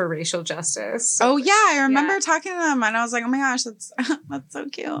for racial justice. Oh yeah, I remember talking to them, and I was like, "Oh my gosh, that's so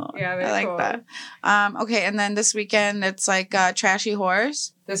cute." Yeah, I like cool. that. Okay, and then this weekend it's like trashy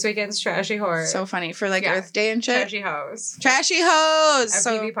whores. This weekend's trashy whore. So funny for like Earth Day and shit. Trashy hoes. Trashy hoes. At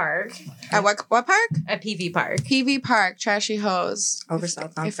PV Park. At what park? At PV Park. PV Park. Trashy hoes. Over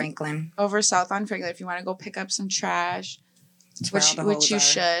south on Franklin. Over south on Franklin. If you want to go pick up some trash, which you are.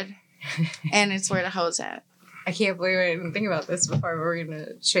 should, and it's where the hoes at. I can't believe I didn't think about this before. We're going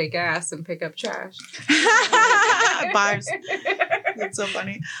to shake ass and pick up trash. Bars. That's so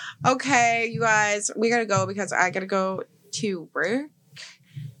funny. Okay, you guys, we got to go because I got to go to work.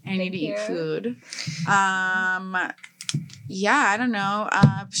 I need to eat food. Yeah, I don't know.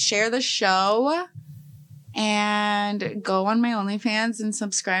 Share the show and go on my OnlyFans and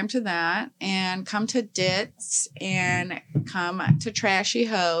subscribe to that, and come to Dits and come to Trashy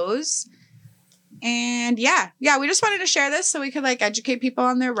Hoes. And yeah, we just wanted to share this so we could like educate people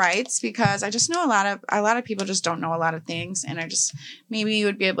on their rights, because I just know a lot of people just don't know a lot of things, and maybe you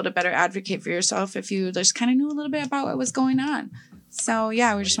would be able to better advocate for yourself if you just kind of knew a little bit about what was going on. So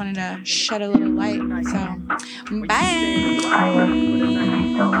yeah, we just wanted to shed a little light. So bye.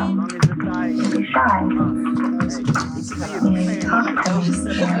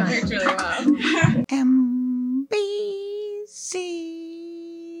 MBC.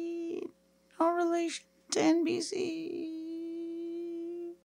 No relation to NBC.